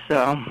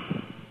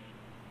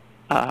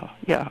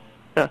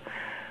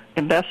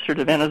ambassador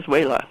to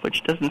Venezuela,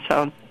 which doesn't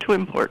sound too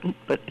important,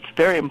 but it's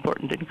very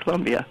important in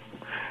Colombia.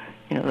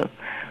 The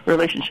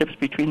relationships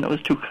between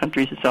those 2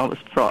 countries is always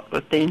fraught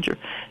with danger,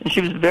 and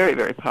she was very,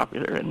 very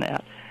popular in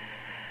that.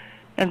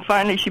 And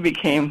finally, she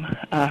became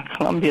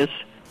Colombia's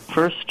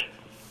first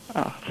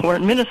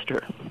foreign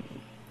minister,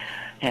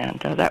 and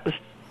that was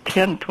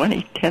 10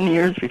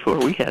 years before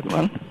we had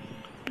one,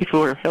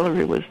 before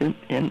Hillary was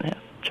in that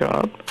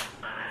job.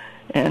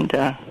 And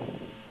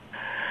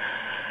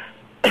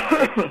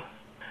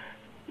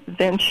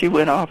then she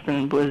went off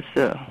and was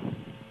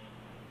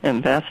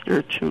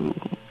ambassador to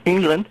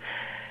England.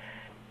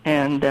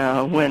 And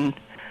when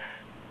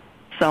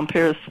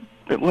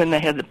they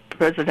had the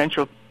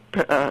presidential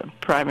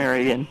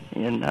primary in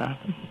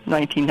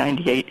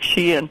 1998,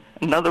 she and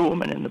another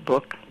woman in the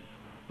book,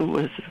 who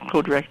was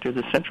co-director of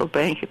the central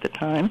bank at the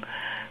time,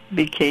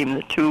 became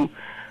the 2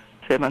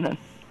 feminine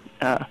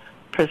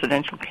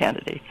presidential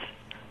candidates.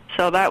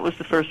 So that was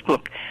the first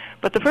book.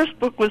 But the first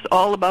book was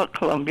all about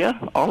Colombia,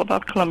 all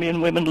about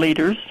Colombian women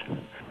leaders,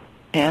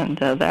 and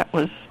that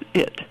was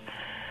it.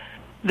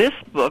 This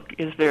book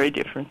is very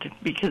different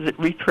because it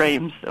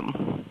reframes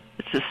them.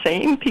 It's the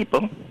same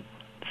people,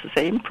 it's the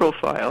same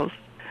profiles,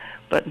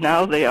 but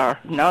now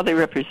they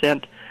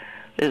represent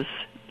this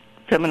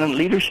feminine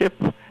leadership,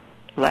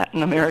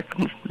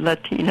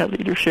 Latina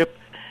leadership,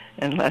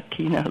 and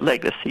Latina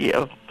legacy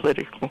of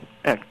political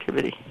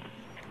activity.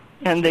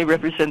 And they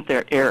represent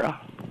their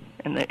era,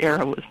 and the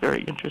era was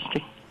very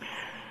interesting.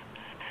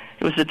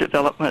 It was a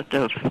development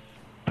of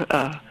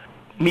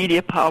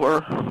media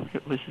power.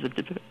 It was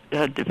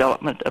a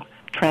development of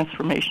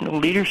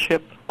transformational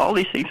leadership. All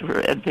these things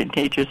were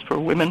advantageous for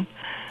women.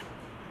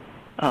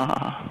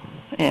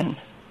 And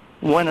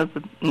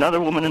another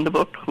woman in the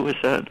book, who was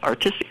an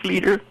artistic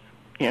leader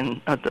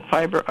in the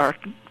fiber art.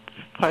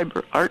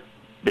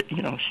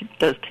 She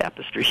does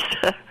tapestries.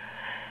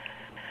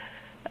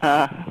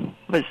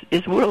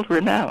 Is world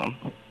renowned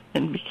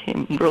and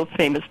became world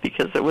famous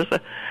because there was a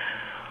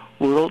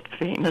world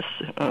famous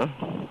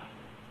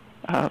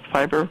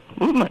fiber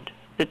movement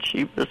that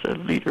she was a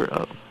leader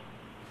of.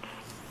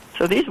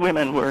 So these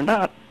women were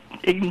not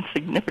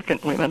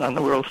insignificant women on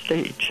the world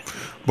stage.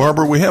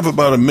 Barbara, we have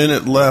about a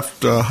minute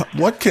left.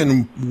 What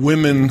can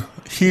women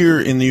here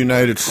in the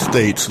United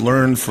States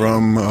learn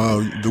from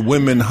the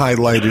women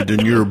highlighted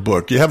in your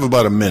book? You have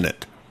about a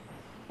minute.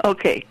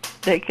 Okay,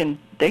 they can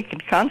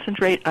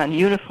concentrate on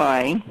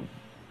unifying,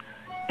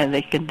 and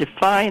they can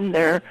define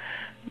their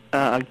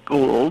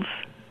goals,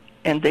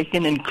 and they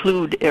can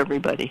include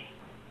everybody.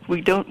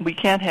 We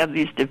can't have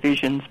these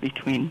divisions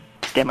between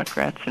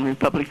Democrats and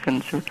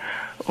Republicans,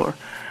 or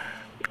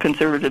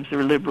conservatives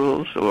or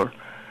liberals, or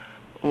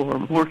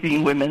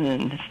working women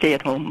and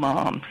stay-at-home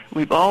moms.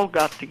 We've all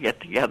got to get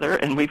together,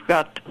 and we've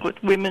got to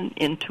put women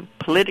into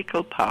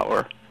political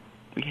power.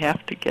 We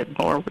have to get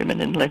more women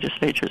in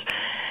legislatures.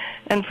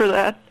 And for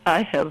that,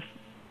 I have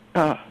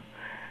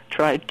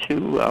tried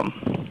to,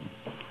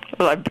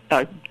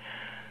 I've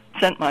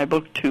sent my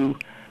book to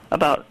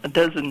about a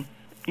dozen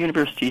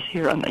universities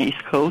here on the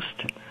East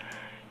Coast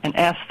and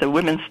asked the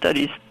women's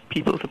studies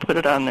people to put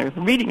it on their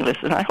reading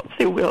list, and I hope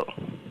they will,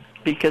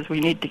 because we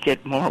need to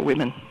get more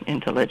women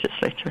into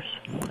legislatures.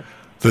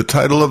 The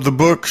title of the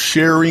book,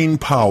 Sharing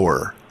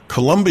Power,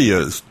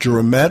 Colombia's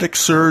Dramatic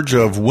Surge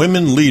of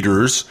Women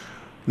Leaders,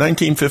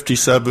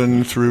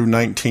 1957 through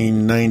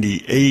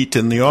 1998,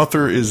 and the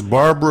author is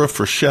Barbara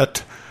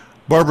Frechette.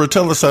 Barbara,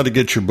 tell us how to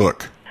get your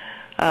book.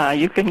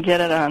 You can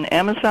get it on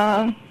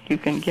Amazon. You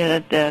can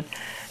get it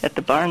at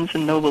the Barnes &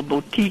 Noble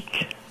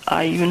Boutique,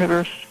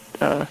 iUniverse,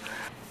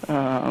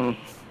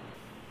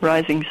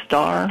 Rising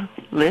Star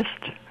list.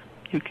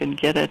 You can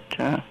get it.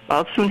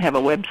 I'll soon have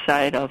a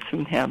website. I'll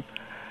soon have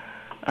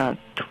a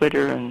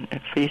Twitter and a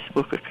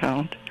Facebook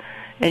account.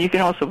 And you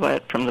can also buy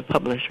it from the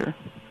publisher,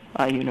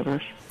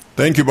 iUniverse.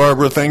 Thank you,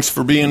 Barbara. Thanks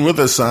for being with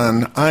us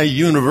on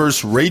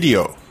iUniverse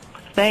Radio.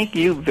 Thank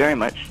you very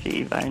much,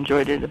 Steve. I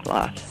enjoyed it a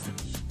lot.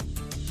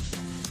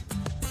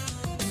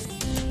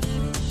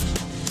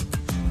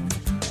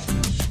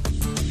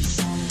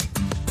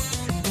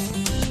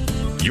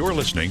 You're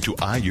listening to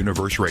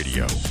iUniverse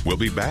Radio. We'll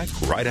be back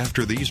right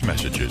after these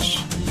messages.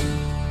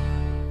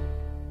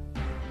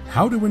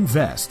 How to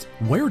invest,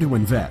 where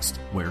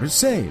to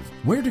save,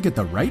 where to get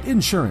the right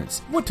insurance,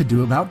 what to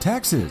do about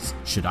taxes.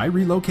 Should I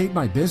relocate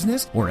my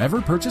business or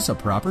ever purchase a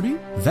property?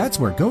 That's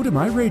where Go to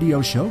My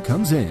Radio Show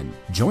comes in.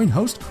 Join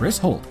host Chris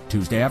Holt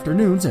Tuesday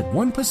afternoons at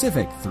 1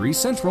 Pacific, 3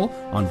 Central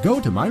on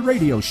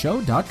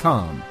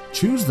GoToMyRadioShow.com.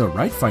 Choose the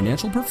right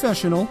financial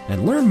professional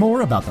and learn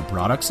more about the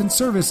products and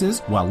services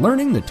while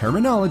learning the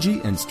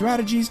terminology and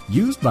strategies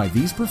used by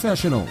these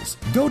professionals.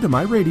 Go to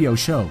My Radio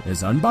Show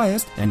is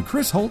unbiased, and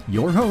Chris Holt,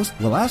 your host,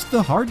 will ask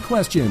the hard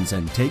questions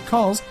and take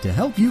calls to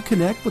help you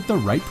connect with the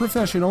right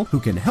professional who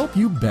can help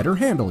you better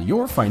handle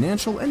your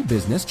financial and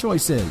business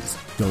choices.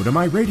 Go to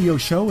My Radio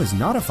Show is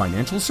not a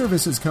financial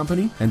services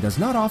company and does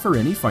not offer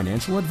any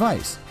financial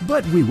advice,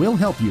 but we will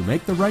help you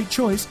make the right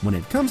choice when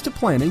it comes to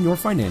planning your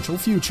financial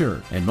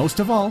future, and most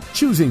of all,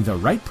 choosing the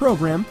right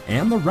program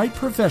and the right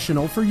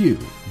professional for you.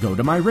 Go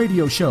to My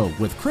Radio Show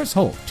with Chris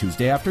Holt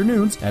Tuesday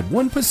afternoons at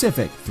 1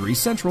 Pacific, 3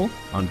 Central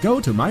on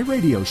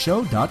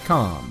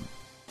GoToMyRadioShow.com.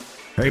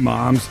 Hey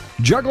moms,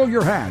 juggle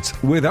your hats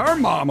with our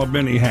mom of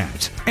many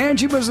hats,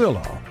 Angie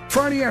Mazzillo.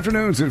 Friday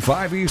afternoons at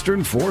 5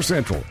 Eastern, 4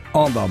 Central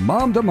on the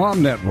Mom to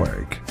Mom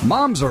Network.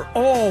 Moms are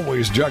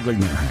always juggling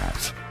their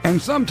hats. And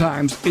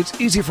sometimes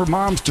it's easy for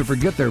moms to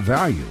forget their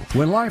value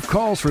when life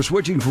calls for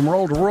switching from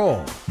role to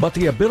role. But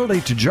the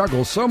ability to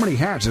juggle so many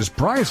hats is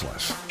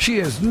priceless. She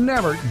is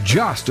never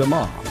just a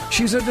mom.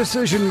 She's a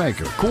decision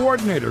maker,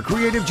 coordinator,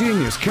 creative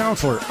genius,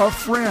 counselor, a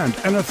friend,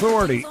 an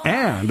authority,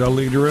 and a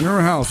leader in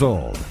her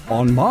household.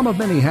 On Mom of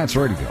Many Hats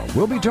Radio,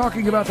 we'll be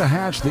talking about the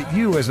hats that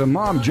you as a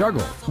mom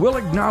juggle. We'll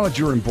acknowledge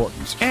your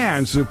importance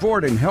and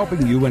support in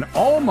helping you and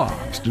all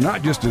moms to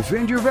not just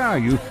defend your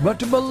value, but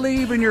to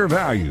believe in your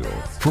value.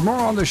 For more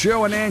on the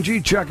show and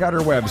Angie, check out her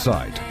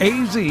website,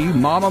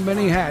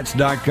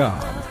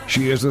 azmamamanyhats.com.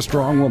 She is a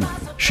strong woman.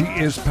 She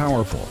is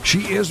powerful.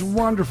 She is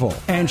wonderful.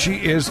 And she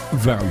is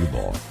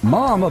valuable.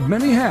 Mom of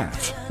Many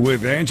Hats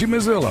with Angie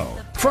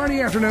Mazzillo. Friday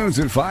afternoons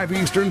at 5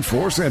 Eastern,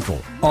 4 Central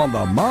on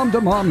the Mom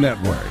to Mom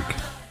Network.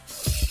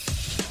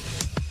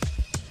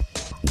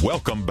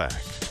 Welcome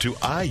back to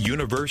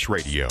iUniverse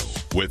Radio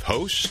with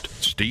host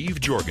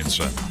Steve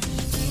Jorgensen.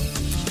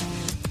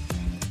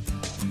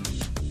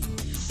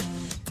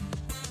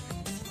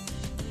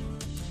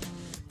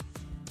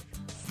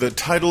 The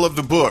title of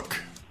the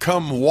book,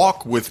 Come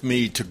Walk With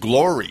Me to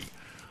Glory,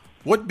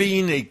 What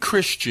Being a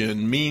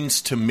Christian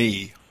Means to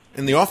Me.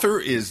 And the author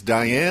is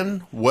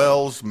Dian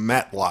Wells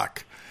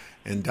Matlock.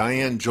 And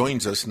Dian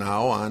joins us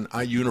now on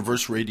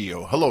iUniverse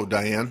Radio. Hello,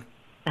 Dian.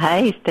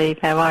 Hi, Steve.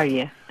 How are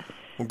you?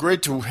 Well,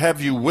 great to have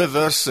you with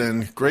us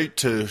and great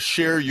to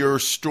share your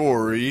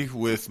story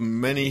with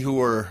many who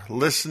are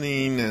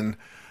listening, and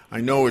I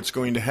know it's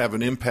going to have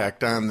an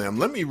impact on them.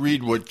 Let me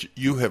read what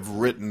you have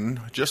written,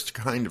 just to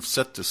kind of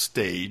set the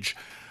stage.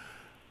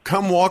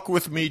 Come Walk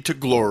With Me to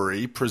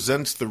Glory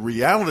presents the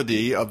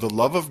reality of the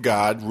love of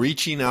God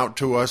reaching out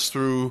to us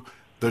through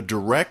the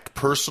direct,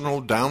 personal,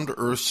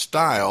 down-to-earth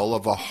style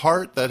of a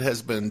heart that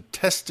has been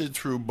tested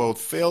through both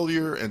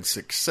failure and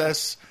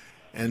success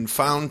and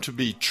found to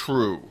be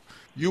true.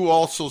 You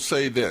also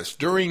say this: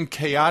 during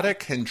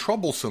chaotic and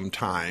troublesome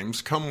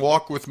times, come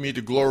walk with me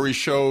to glory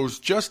shows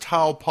just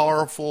how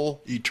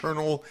powerful,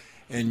 eternal,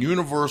 and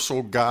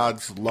universal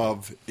God's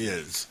love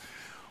is.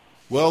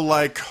 Well,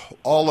 like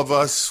all of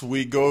us,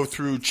 we go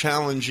through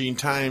challenging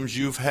times.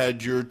 You've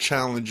had your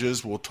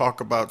challenges. We'll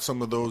talk about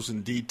some of those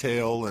in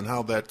detail and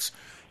how that's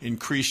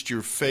increased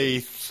your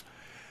faith.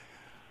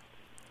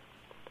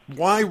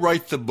 Why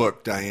write the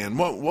book, Diane?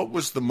 What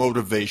was the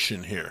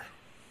motivation here?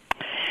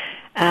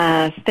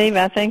 Steve,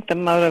 I think the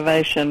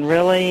motivation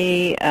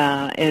really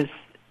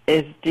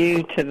is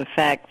due to the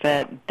fact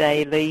that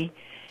daily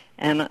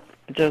and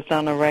just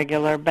on a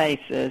regular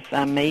basis,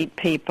 I meet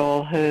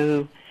people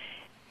who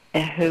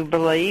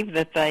believe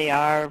that they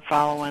are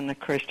following the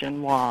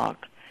Christian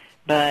walk.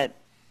 But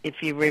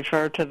if you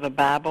refer to the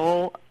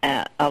Bible,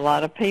 a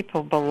lot of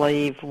people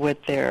believe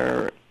with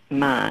their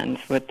minds,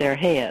 with their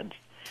heads,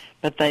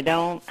 but they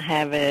don't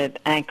have it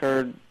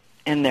anchored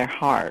in their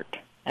heart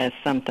as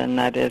something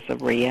that is a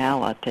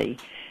reality,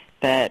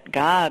 that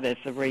God is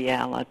a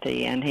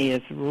reality, and He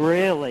is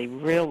really,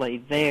 really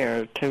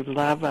there to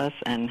love us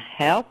and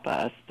help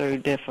us through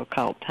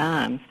difficult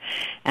times.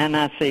 And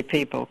I see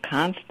people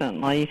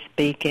constantly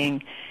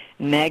speaking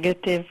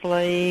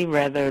negatively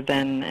rather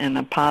than in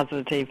a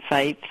positive,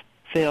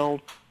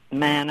 faith-filled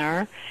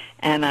manner.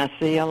 And I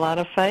see a lot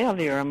of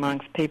failure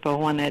amongst people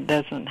when it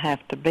doesn't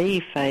have to be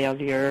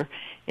failure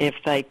if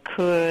they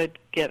could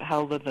get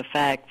hold of the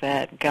fact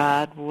that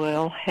God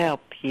will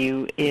help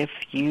you if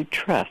you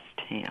trust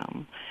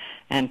Him.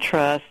 And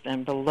trust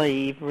and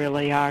believe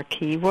really are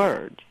key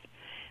words,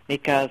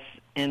 because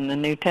in the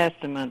New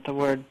Testament the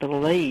word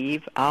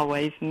believe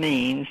always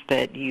means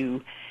that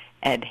you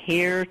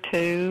adhere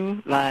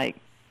to, like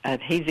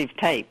adhesive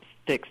tape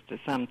sticks to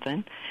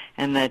something,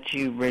 and that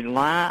you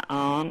rely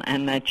on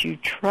and that you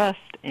trust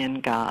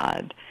in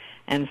God.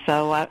 And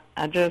so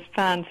I just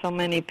find so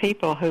many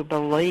people who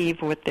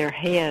believe with their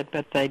head,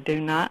 but they do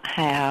not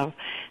have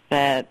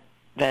that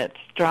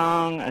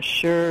strong,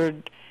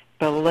 assured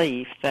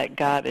belief that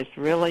God is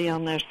really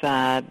on their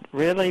side,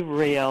 really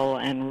real,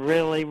 and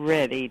really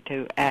ready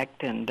to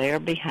act in their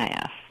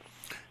behalf.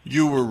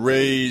 You were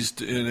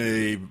raised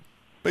in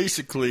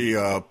basically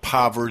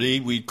poverty,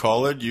 we'd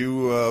call it.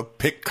 You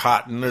picked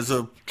cotton as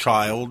a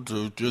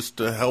child just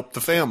to help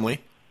the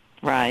family.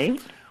 Right.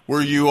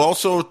 Were you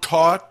also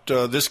taught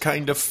this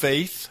kind of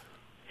faith?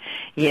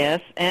 Yes,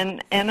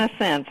 and in a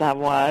sense I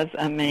was.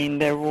 I mean,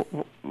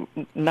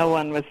 no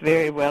one was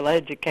very well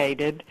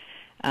educated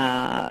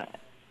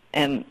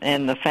in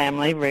the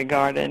family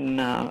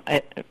regarding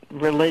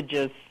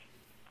religious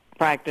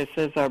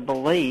practices or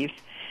beliefs.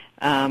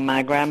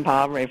 My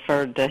grandpa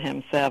referred to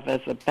himself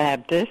as a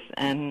Baptist,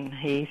 and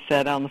he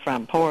sat on the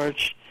front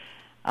porch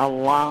a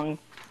long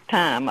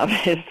time of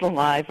his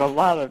life, a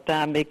lot of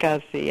time,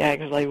 because he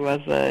actually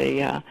was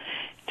a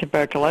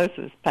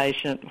tuberculosis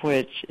patient,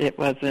 which it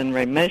was in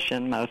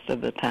remission most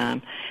of the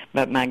time.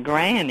 But my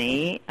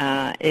granny,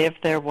 if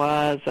there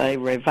was a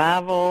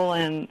revival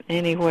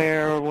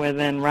anywhere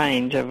within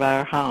range of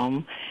our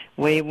home,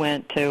 we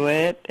went to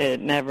it. It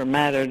never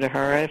mattered to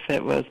her if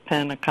it was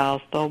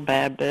Pentecostal,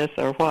 Baptist,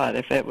 or what.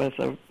 If it was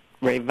a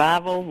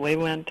revival, we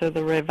went to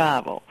the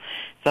revival.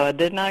 So I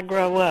did not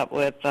grow up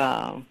with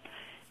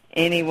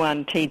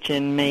anyone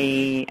teaching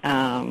me,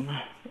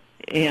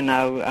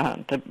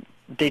 to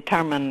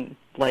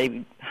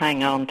determinedly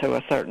hang on to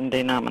a certain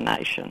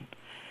denomination,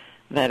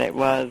 that it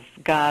was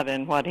God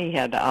and what He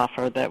had to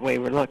offer that we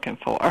were looking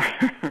for.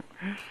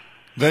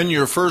 Then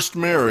your first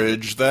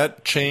marriage,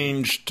 that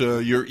changed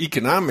your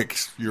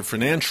economics, your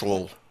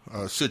financial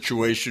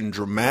situation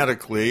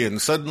dramatically,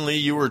 and suddenly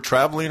you were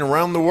traveling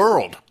around the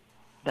world.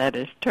 That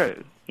is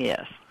true,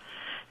 yes.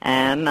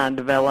 And I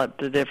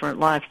developed a different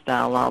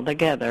lifestyle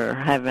altogether,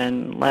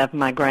 having left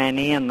my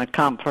granny and the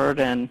comfort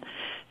and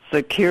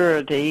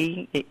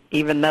security.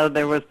 Even though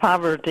there was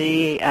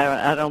poverty,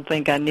 I don't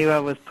think I knew I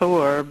was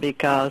poor,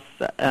 because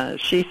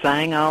she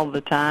sang all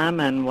the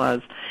time and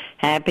was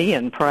happy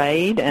and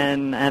prayed,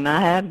 and I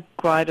had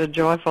quite a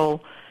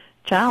joyful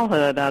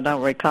childhood. I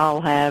don't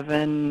recall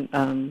having,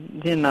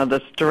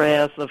 the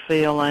stress of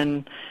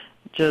feeling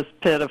just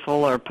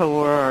pitiful or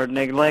poor or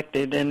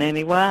neglected in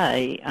any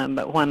way.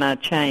 But when I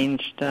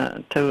changed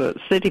to a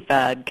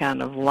cityfied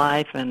kind of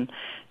life and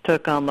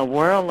took on the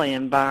worldly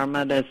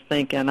environment as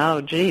thinking, oh,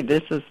 gee,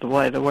 this is the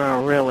way the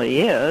world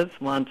really is,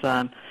 once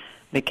I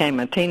became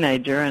a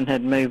teenager and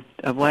had moved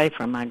away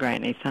from my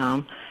granny's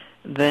home,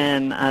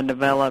 then I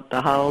developed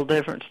a whole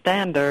different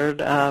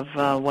standard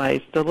of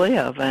ways to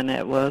live, and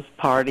it was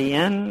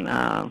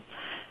partying,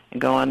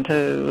 going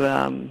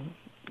to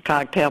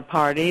cocktail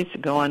parties,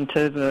 going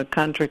to the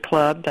country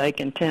club,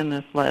 taking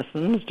tennis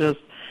lessons, just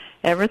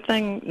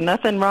everything,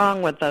 nothing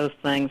wrong with those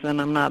things, and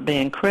I'm not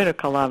being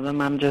critical of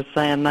them. I'm just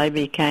saying they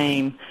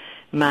became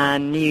my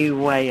new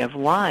way of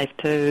life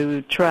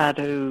to try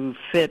to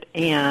fit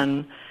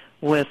in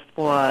with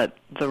what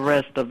the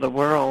rest of the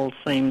world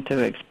seemed to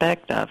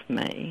expect of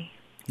me.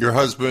 Your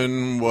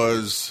husband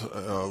was,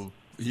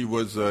 he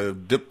was a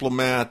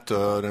diplomat,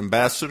 an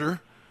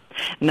ambassador?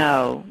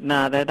 No,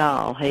 not at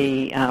all.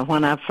 He,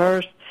 when I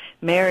first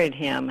married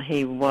him,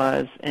 he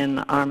was in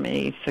the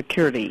Army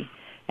Security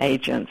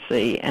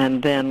Agency,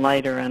 and then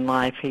later in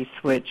life he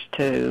switched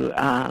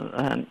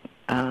to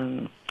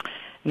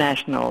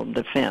national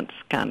defense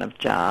kind of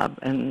job.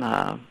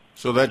 And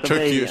so that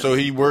took you. So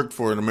he worked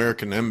for an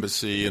American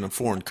embassy in a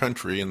foreign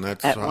country, and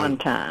that's at one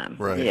time,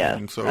 right? Yes.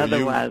 And so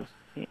otherwise,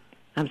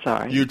 I'm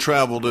sorry. You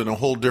traveled in a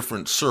whole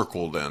different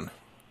circle then.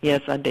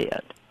 Yes, I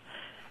did.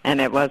 And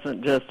it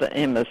wasn't just the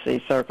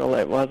embassy circle,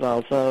 it was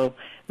also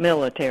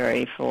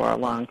military for a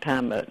long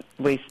time. But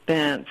we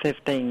spent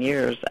 15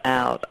 years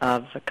out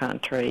of the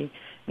country,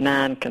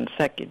 9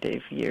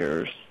 consecutive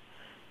years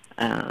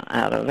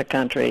out of the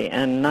country,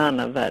 and none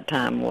of that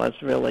time was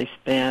really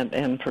spent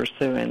in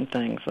pursuing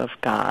things of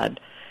God.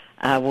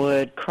 I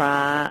would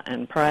cry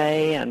and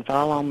pray and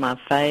fall on my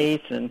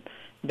face and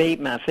beat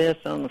my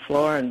fist on the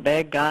floor and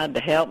beg God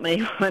to help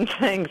me when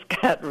things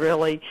got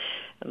really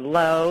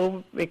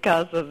low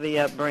because of the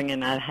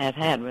upbringing I had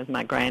had with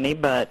my granny.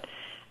 But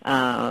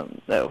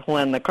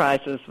when the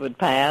crisis would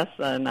pass,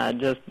 and I'd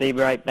just be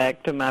right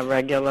back to my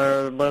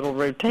regular little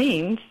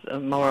routines,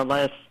 more or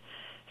less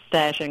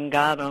stashing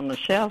God on the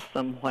shelf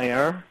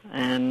somewhere,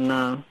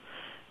 and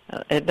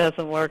it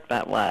doesn't work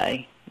that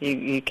way.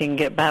 You can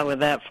get by with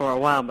that for a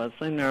while, but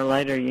sooner or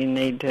later you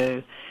need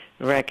to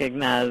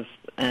recognize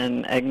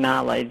and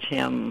acknowledge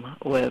him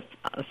with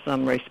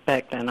some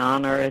respect and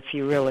honor if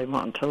you really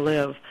want to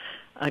live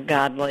a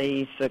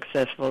godly,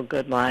 successful,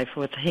 good life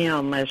with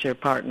him as your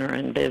partner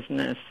in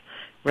business,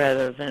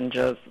 rather than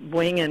just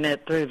winging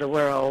it through the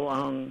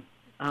world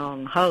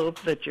on hope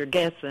that you're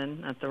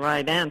guessing at the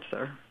right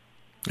answer.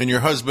 And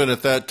your husband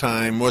at that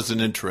time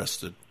wasn't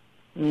interested?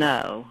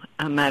 No.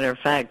 As a matter of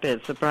fact,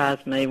 it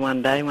surprised me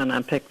one day when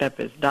I picked up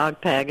his dog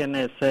tag and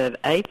it said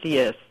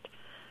atheist.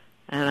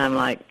 And I'm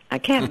like, I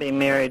can't be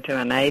married to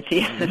an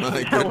atheist.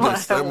 My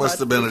goodness, that must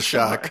have been a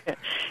shock.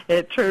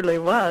 It truly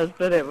was,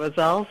 but it was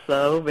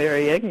also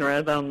very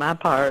ignorant on my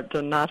part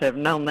to not have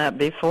known that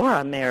before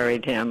I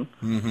married him.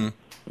 Mm-hmm.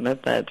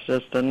 But that's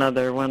just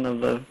another one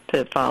of the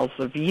pitfalls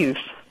of youth.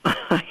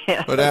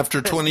 Yes. But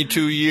after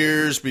 22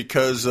 years,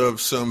 because of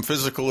some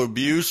physical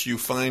abuse, you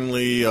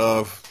finally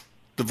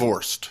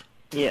divorced.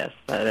 Yes,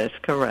 that is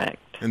correct.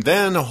 And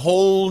then a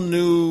whole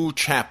new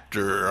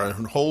chapter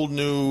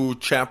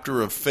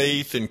of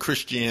faith and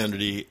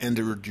Christianity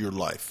entered your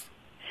life.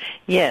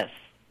 Yes,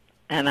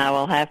 and I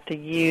will have to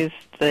use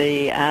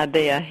the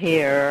idea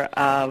here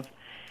of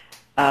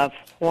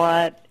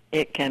what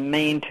it can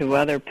mean to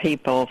other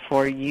people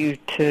for you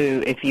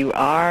to, if you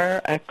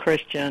are a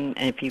Christian,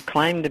 if you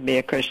claim to be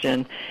a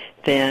Christian,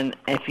 then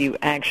if you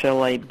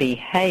actually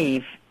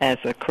behave as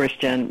a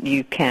Christian,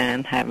 you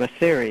can have a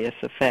serious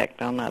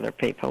effect on other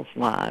people's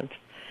lives.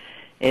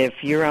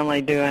 If you're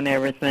only doing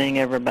everything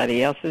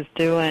everybody else is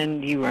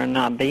doing, you are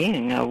not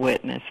being a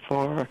witness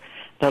for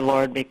the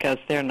Lord because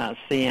they're not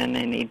seeing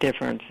any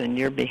difference in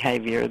your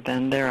behavior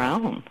than their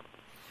own.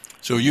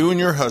 So you and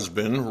your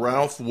husband,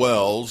 Ralph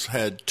Wells,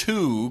 had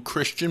 2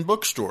 Christian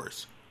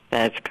bookstores.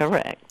 That's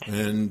correct.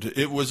 And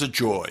it was a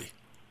joy.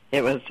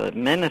 It was a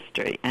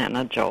ministry and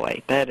a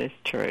joy. That is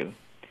true.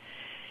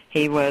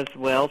 He was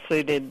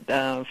well-suited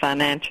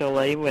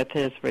financially with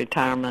his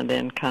retirement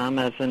income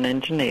as an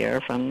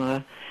engineer from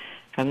the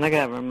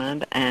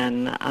government,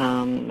 and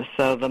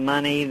so the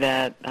money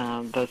that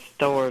the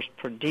stores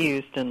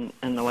produced in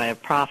the way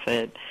of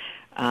profit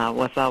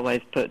was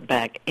always put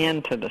back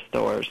into the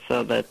stores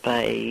so that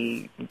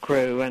they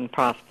grew and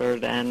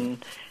prospered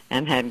and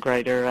had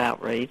greater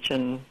outreach,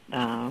 and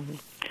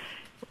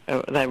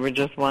they were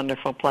just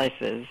wonderful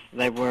places.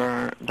 They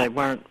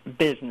weren't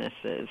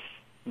businesses.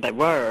 They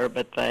were,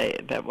 but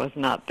that was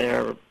not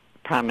their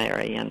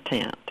primary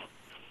intent.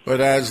 But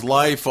as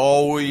life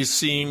always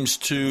seems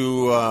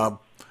to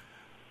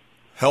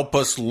help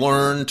us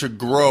learn to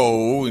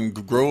grow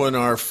and grow in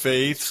our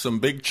faith, some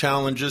big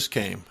challenges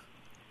came.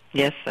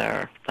 Yes,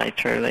 sir. They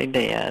truly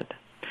did.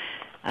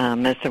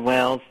 Mr.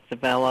 Wells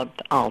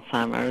developed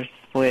Alzheimer's,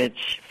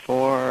 which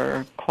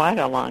for quite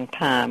a long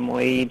time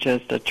we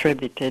just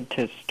attributed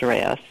to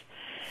stress.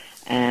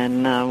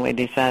 And we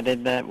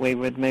decided that we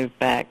would move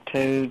back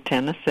to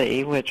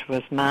Tennessee, which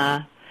was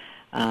my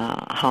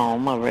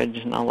home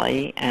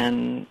originally.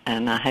 And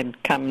I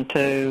had come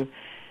to,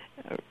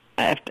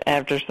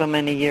 after so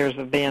many years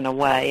of being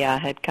away, I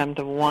had come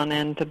to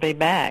wanting to be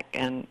back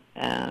and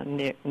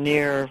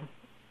near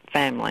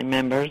family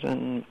members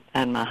and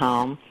my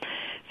home.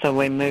 So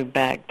we moved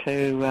back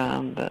to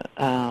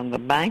the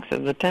banks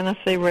of the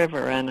Tennessee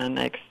River in an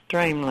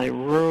extremely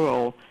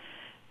rural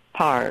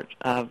part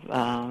of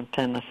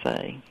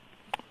Tennessee.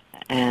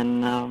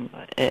 And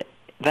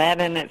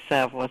that in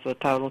itself was a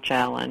total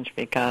challenge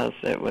because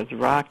it was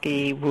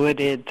rocky,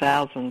 wooded,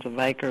 thousands of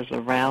acres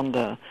around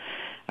the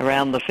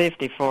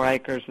 54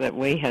 acres that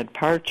we had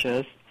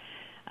purchased,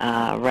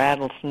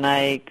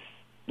 rattlesnakes,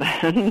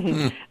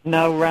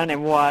 no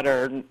running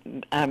water.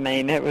 I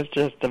mean, it was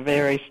just a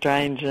very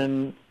strange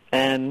and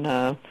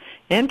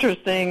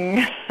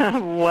interesting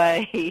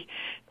way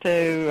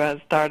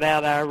to start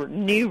out our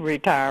new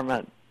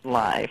retirement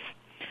life.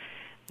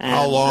 And,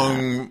 how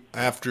long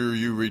after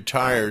you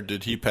retired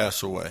did he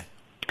pass away?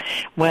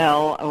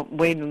 Well,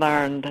 we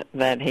learned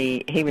that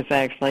he was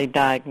actually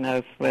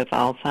diagnosed with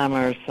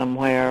Alzheimer's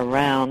somewhere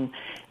around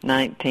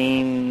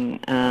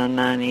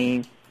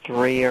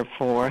 1993 or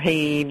 4.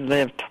 He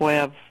lived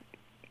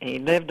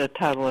a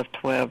total of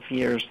 12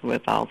 years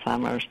with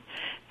Alzheimer's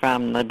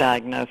from the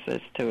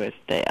diagnosis to his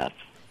death.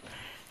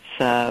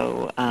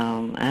 So,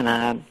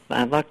 and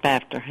I looked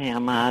after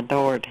him. I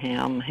adored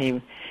him.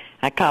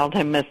 I called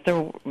him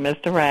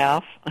Mr.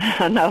 Ralph.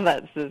 I know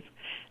that's just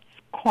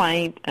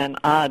quaint and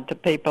odd to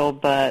people,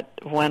 but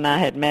when I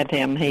had met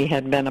him, he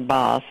had been a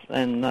boss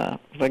in the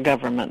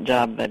government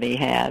job that he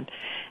had,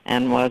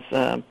 and was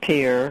a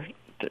peer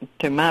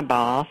to my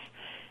boss.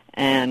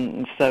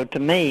 And so to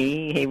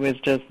me, he was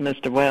just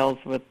Mr. Wells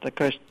with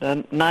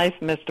nice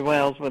Mr.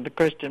 Wells with the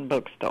Christian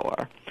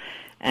bookstore.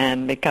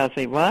 And because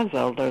he was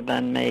older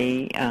than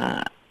me,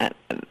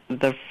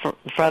 the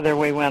further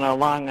we went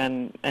along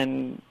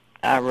in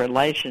our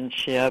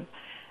relationship,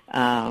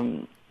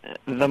 the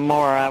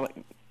more I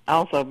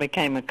also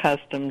became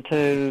accustomed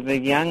to the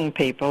young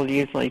people,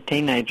 usually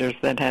teenagers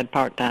that had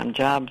part-time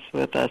jobs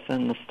with us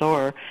in the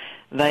store.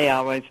 They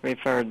always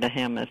referred to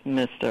him as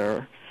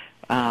Mr.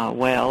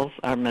 Wells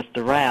or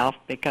Mr. Ralph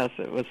because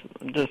it was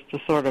just a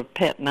sort of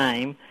pet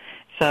name.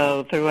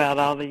 So throughout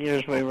all the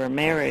years we were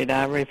married,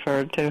 I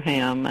referred to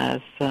him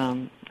as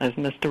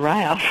Mr.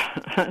 Ralph.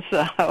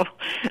 So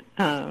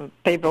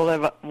people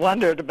have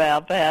wondered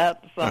about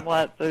that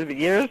somewhat through the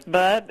years,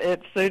 but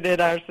it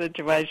suited our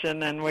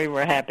situation, and we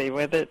were happy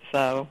with it.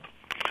 So,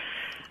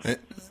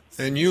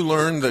 and you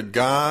learned that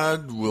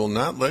God will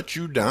not let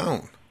you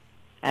down.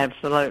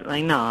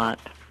 Absolutely not.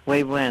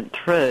 We went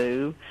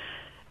through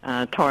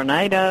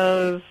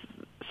tornadoes,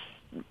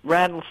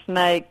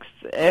 rattlesnakes,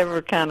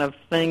 every kind of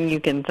thing you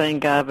can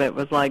think of. It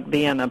was like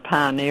being a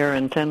pioneer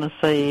in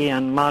Tennessee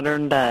in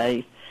modern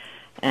day,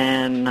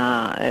 and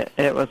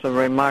it was a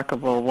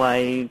remarkable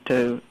way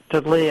to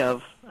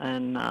live.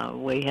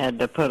 And we had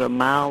to put a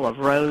mile of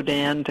road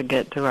in to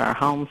get to our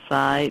home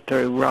site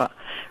through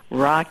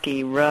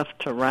rocky, rough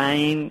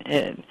terrain.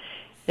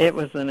 It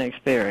was an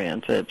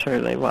experience. It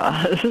truly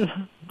was.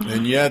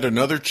 And yet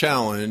another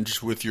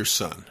challenge with your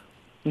son.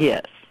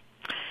 Yes.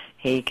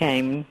 He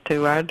came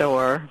to our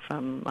door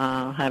from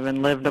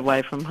having lived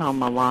away from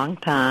home a long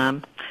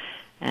time,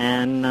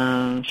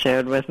 and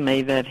shared with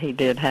me that he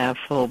did have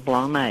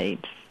full-blown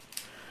AIDS.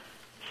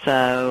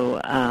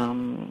 So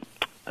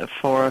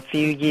for a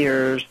few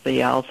years, the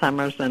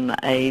Alzheimer's and the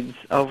AIDS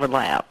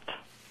overlapped,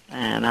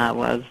 and I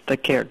was the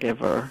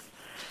caregiver.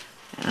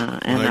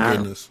 My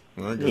goodness.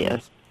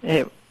 Yes,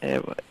 it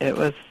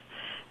was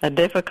a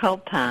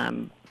difficult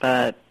time,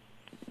 but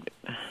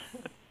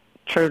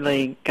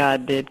truly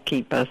God did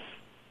keep us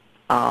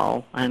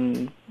all,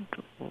 and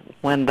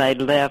when they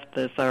left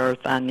this earth,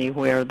 I knew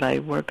where they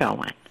were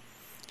going.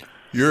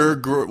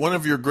 One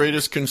of your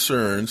greatest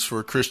concerns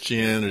for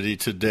Christianity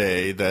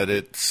today, that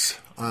it's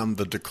on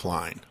the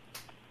decline.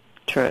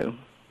 True.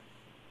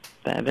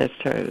 That is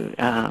true.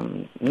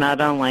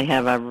 Not only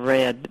have I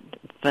read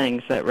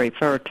things that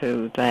refer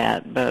to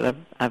that, but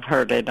I've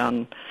heard it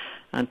on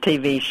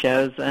TV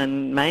shows,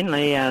 and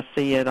mainly I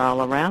see it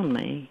all around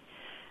me.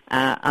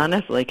 I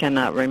honestly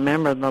cannot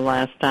remember the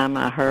last time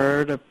I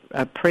heard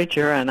a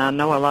preacher, and I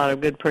know a lot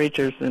of good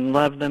preachers and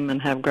love them and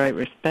have great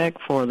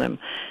respect for them,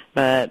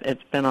 but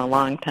it's been a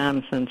long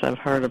time since I've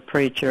heard a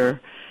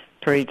preacher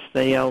preach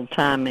the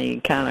old-timey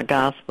kind of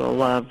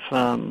gospel of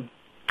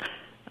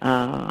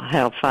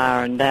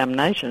hellfire and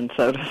damnation,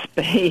 so to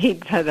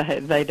speak.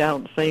 They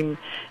don't seem,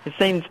 it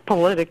seems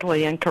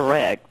politically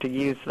incorrect to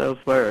use those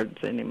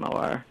words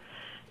anymore.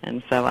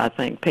 And so I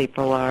think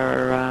people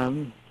are,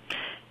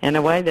 in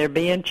a way, they're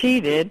being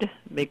cheated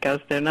because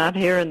they're not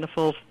hearing the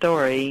full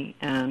story,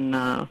 and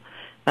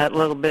that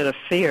little bit of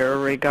fear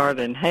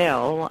regarding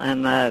hell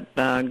and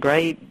that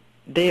great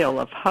deal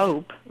of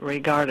hope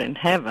regarding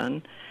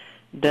heaven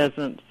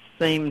doesn't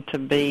seem to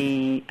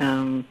be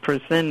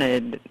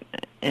presented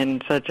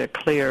in such a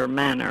clear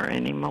manner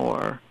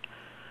anymore.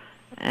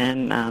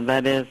 And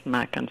that is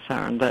my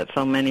concern, that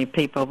so many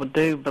people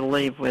do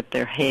believe with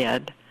their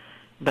head,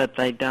 but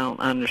they don't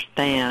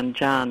understand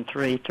John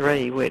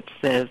 3:3, which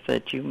says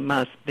that you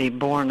must be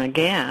born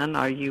again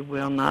or you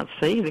will not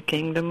see the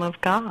kingdom of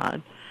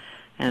God.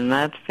 And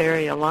that's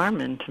very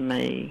alarming to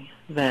me,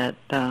 that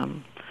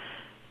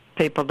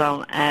people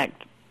don't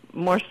act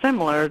more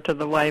similar to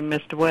the way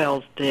Mr.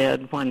 Wells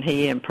did when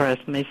he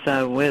impressed me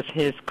so with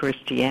his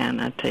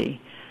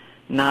Christianity,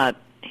 not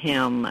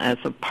him as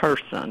a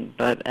person,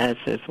 but as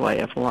his way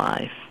of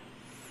life.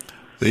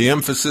 The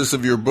emphasis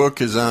of your book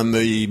is on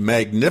the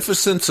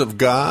magnificence of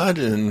God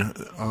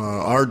and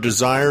our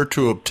desire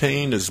to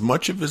obtain as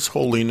much of His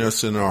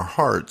holiness in our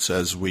hearts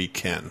as we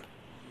can.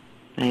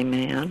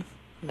 Amen.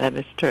 That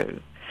is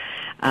true.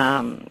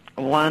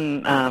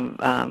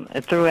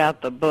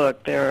 Throughout the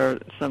book, there are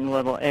some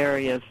little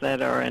areas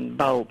that are in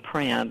bold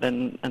print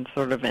and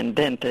sort of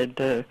indented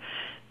to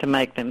to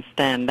make them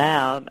stand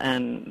out.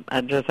 And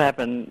I just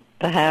happen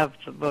to have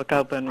the book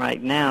open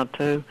right now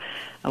to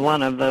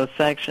one of those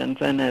sections,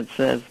 and it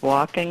says,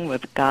 walking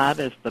with God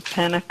is the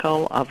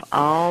pinnacle of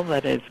all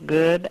that is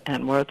good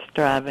and worth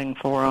striving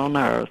for on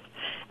earth,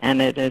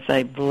 and it is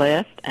a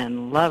blessed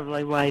and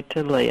lovely way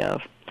to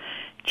live.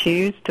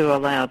 Choose to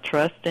allow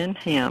trust in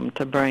Him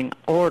to bring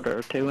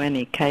order to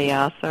any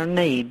chaos or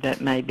need that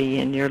may be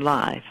in your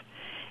life.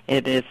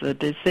 It is a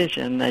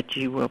decision that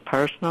you will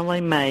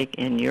personally make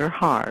in your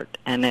heart,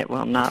 and it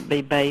will not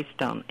be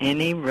based on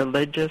any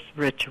religious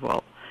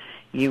ritual.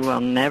 You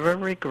will never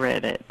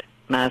regret it.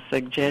 My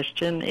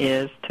suggestion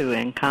is to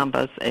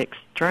encompass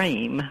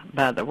extreme,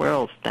 by the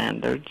world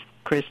standards,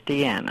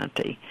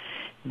 Christianity.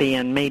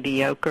 Being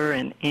mediocre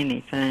in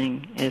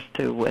anything is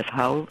to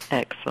withhold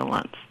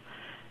excellence.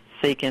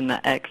 Seeking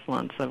the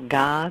excellence of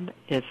God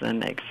is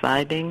an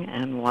exciting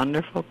and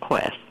wonderful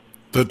quest.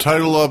 The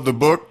title of the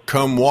book,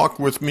 Come Walk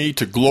With Me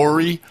to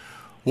Glory,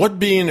 What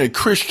Being a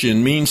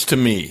Christian Means to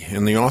Me,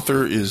 and the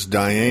author is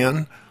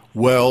Dian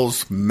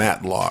Wells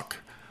Matlock.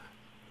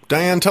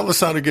 Dian, tell us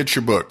how to get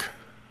your book.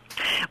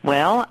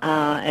 Well,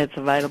 it's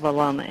available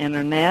on the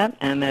Internet,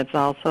 and it's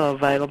also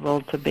available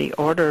to be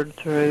ordered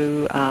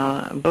through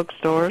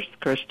bookstores,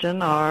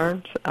 Christian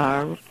or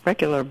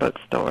regular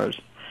bookstores.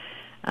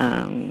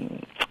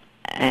 And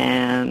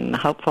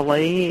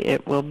hopefully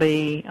it will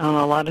be on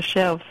a lot of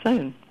shelves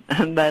soon.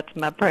 And that's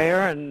my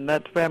prayer, and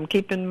that's where I'm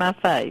keeping my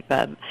faith.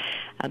 I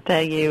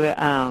tell you,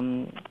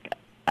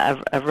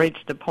 I've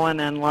reached a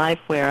point in life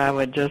where I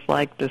would just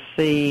like to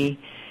see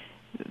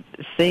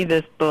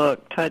this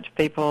book touch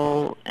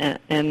people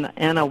in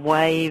a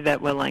way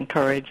that will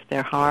encourage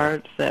their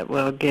hearts, that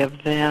will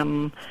give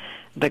them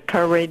the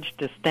courage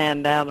to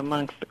stand out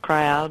amongst the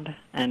crowd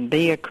and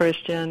be a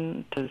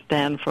Christian, to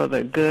stand for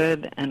the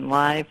good in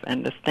life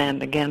and to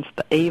stand against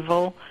the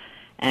evil.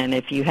 And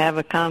if you have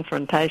a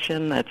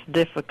confrontation that's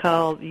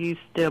difficult, you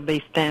still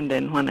be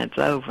standing when it's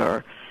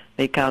over,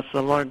 because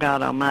the Lord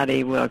God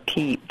Almighty will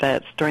keep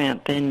that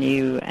strength in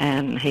you,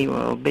 and He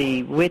will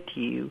be with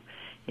you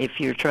if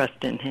you're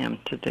trusting Him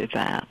to do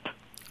that.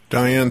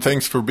 Dian,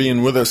 thanks for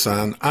being with us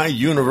on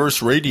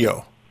iUniverse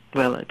Radio.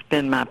 Well, it's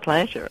been my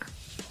pleasure.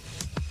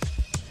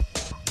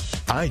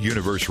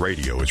 iUniverse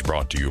Radio is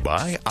brought to you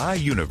by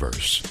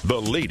iUniverse, the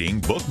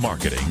leading book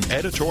marketing,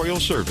 editorial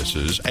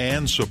services,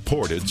 and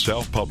supported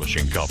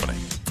self-publishing company.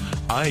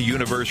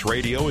 iUniverse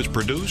Radio is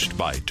produced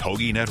by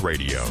TogiNet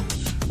Radio.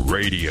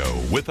 Radio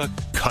with a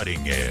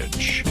cutting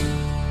edge.